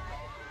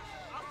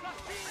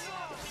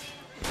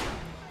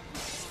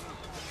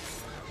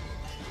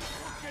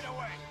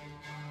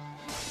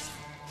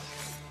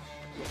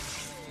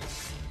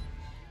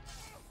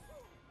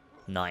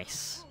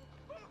 Nice.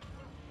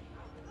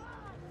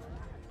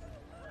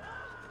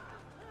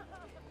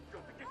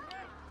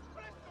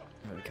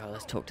 There we go,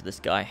 let's talk to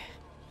this guy.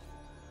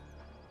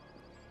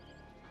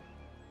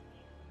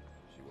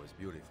 She was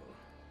beautiful.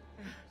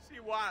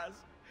 She was,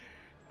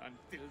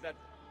 until that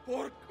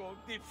porco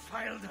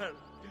defiled her.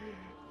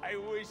 I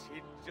wish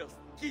he'd just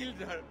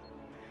killed her.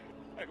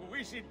 I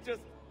wish he'd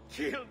just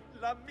killed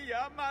La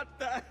Mia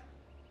Amata.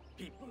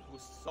 People who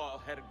saw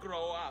her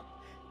grow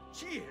up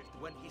cheered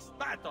when he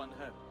spat on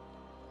her.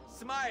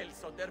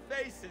 Smiles on their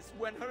faces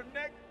when her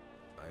neck...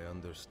 I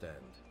understand.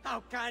 How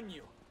can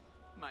you?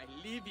 My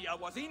Livia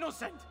was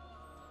innocent.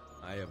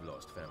 I have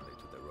lost family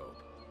to the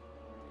rope.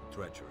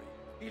 Treachery.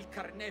 Il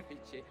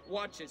Carnefice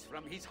watches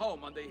from his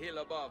home on the hill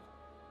above.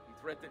 He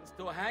threatens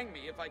to hang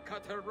me if I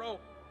cut her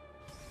rope.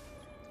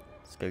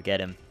 Let's go get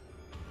him.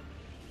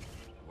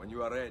 When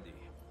you are ready,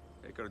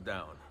 take her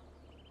down.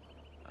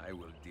 I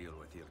will deal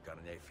with Il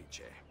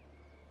Carnefice.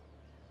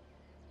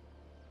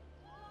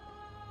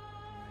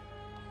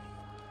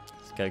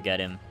 Let's go get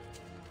him.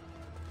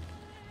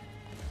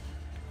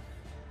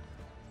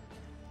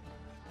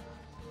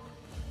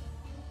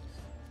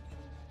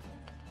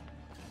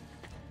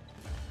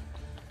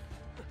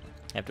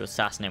 You have to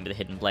assassinate him with a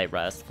hidden blade,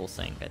 right? That's the full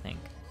sync, I think.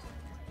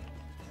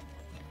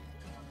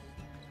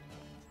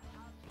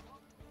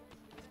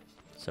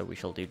 So we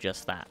shall do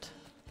just that.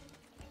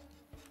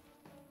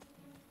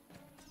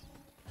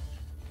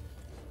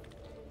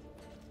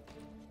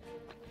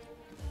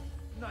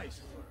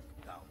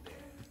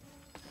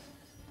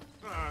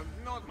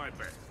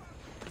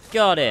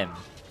 Got him.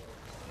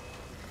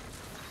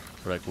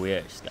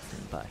 Requiescat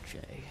in pace.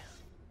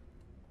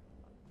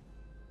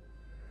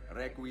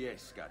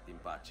 Requiescat in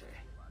pace.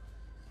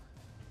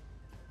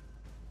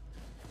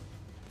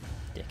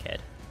 Dickhead.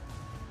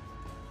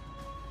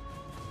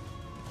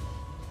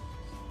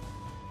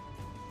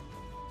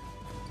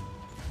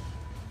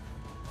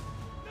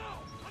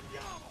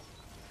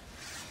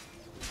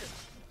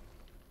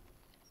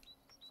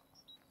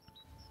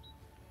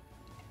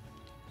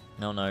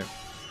 No, no.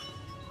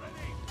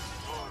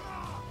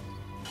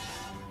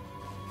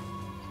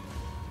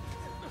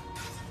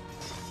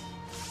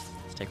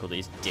 Let's take all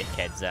these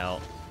dickheads out.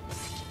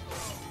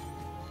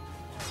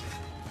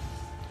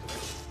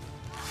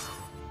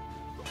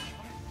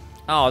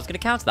 Oh, I was gonna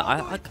counter that.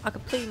 I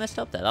completely messed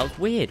up there. That was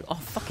weird. Oh,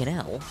 fucking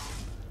hell.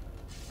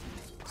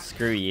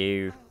 Screw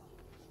you.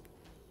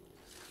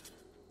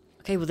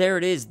 Okay, well, there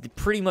it is.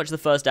 Pretty much the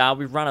first hour.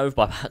 We ran over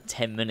by about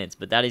 10 minutes,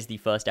 but that is the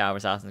first hour of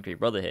Assassin's Creed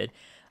Brotherhood.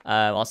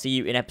 I'll see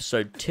you in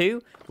episode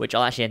 2, which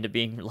I'll actually end up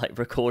being like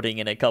recording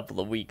in a couple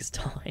of weeks'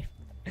 time.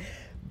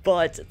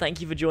 But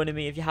thank you for joining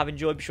me. If you have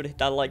enjoyed, be sure to hit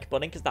that like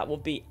button, because that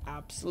would be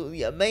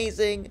absolutely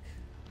amazing.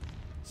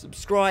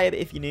 Subscribe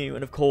if you're new,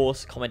 and of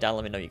course, comment down,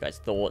 let me know what you guys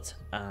thought.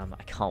 I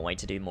can't wait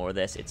to do more of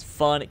this. It's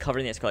fun.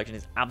 Covering the Ezio collection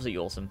is absolutely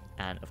awesome.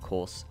 And of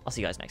course, I'll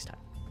see you guys next time.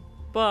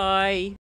 Bye!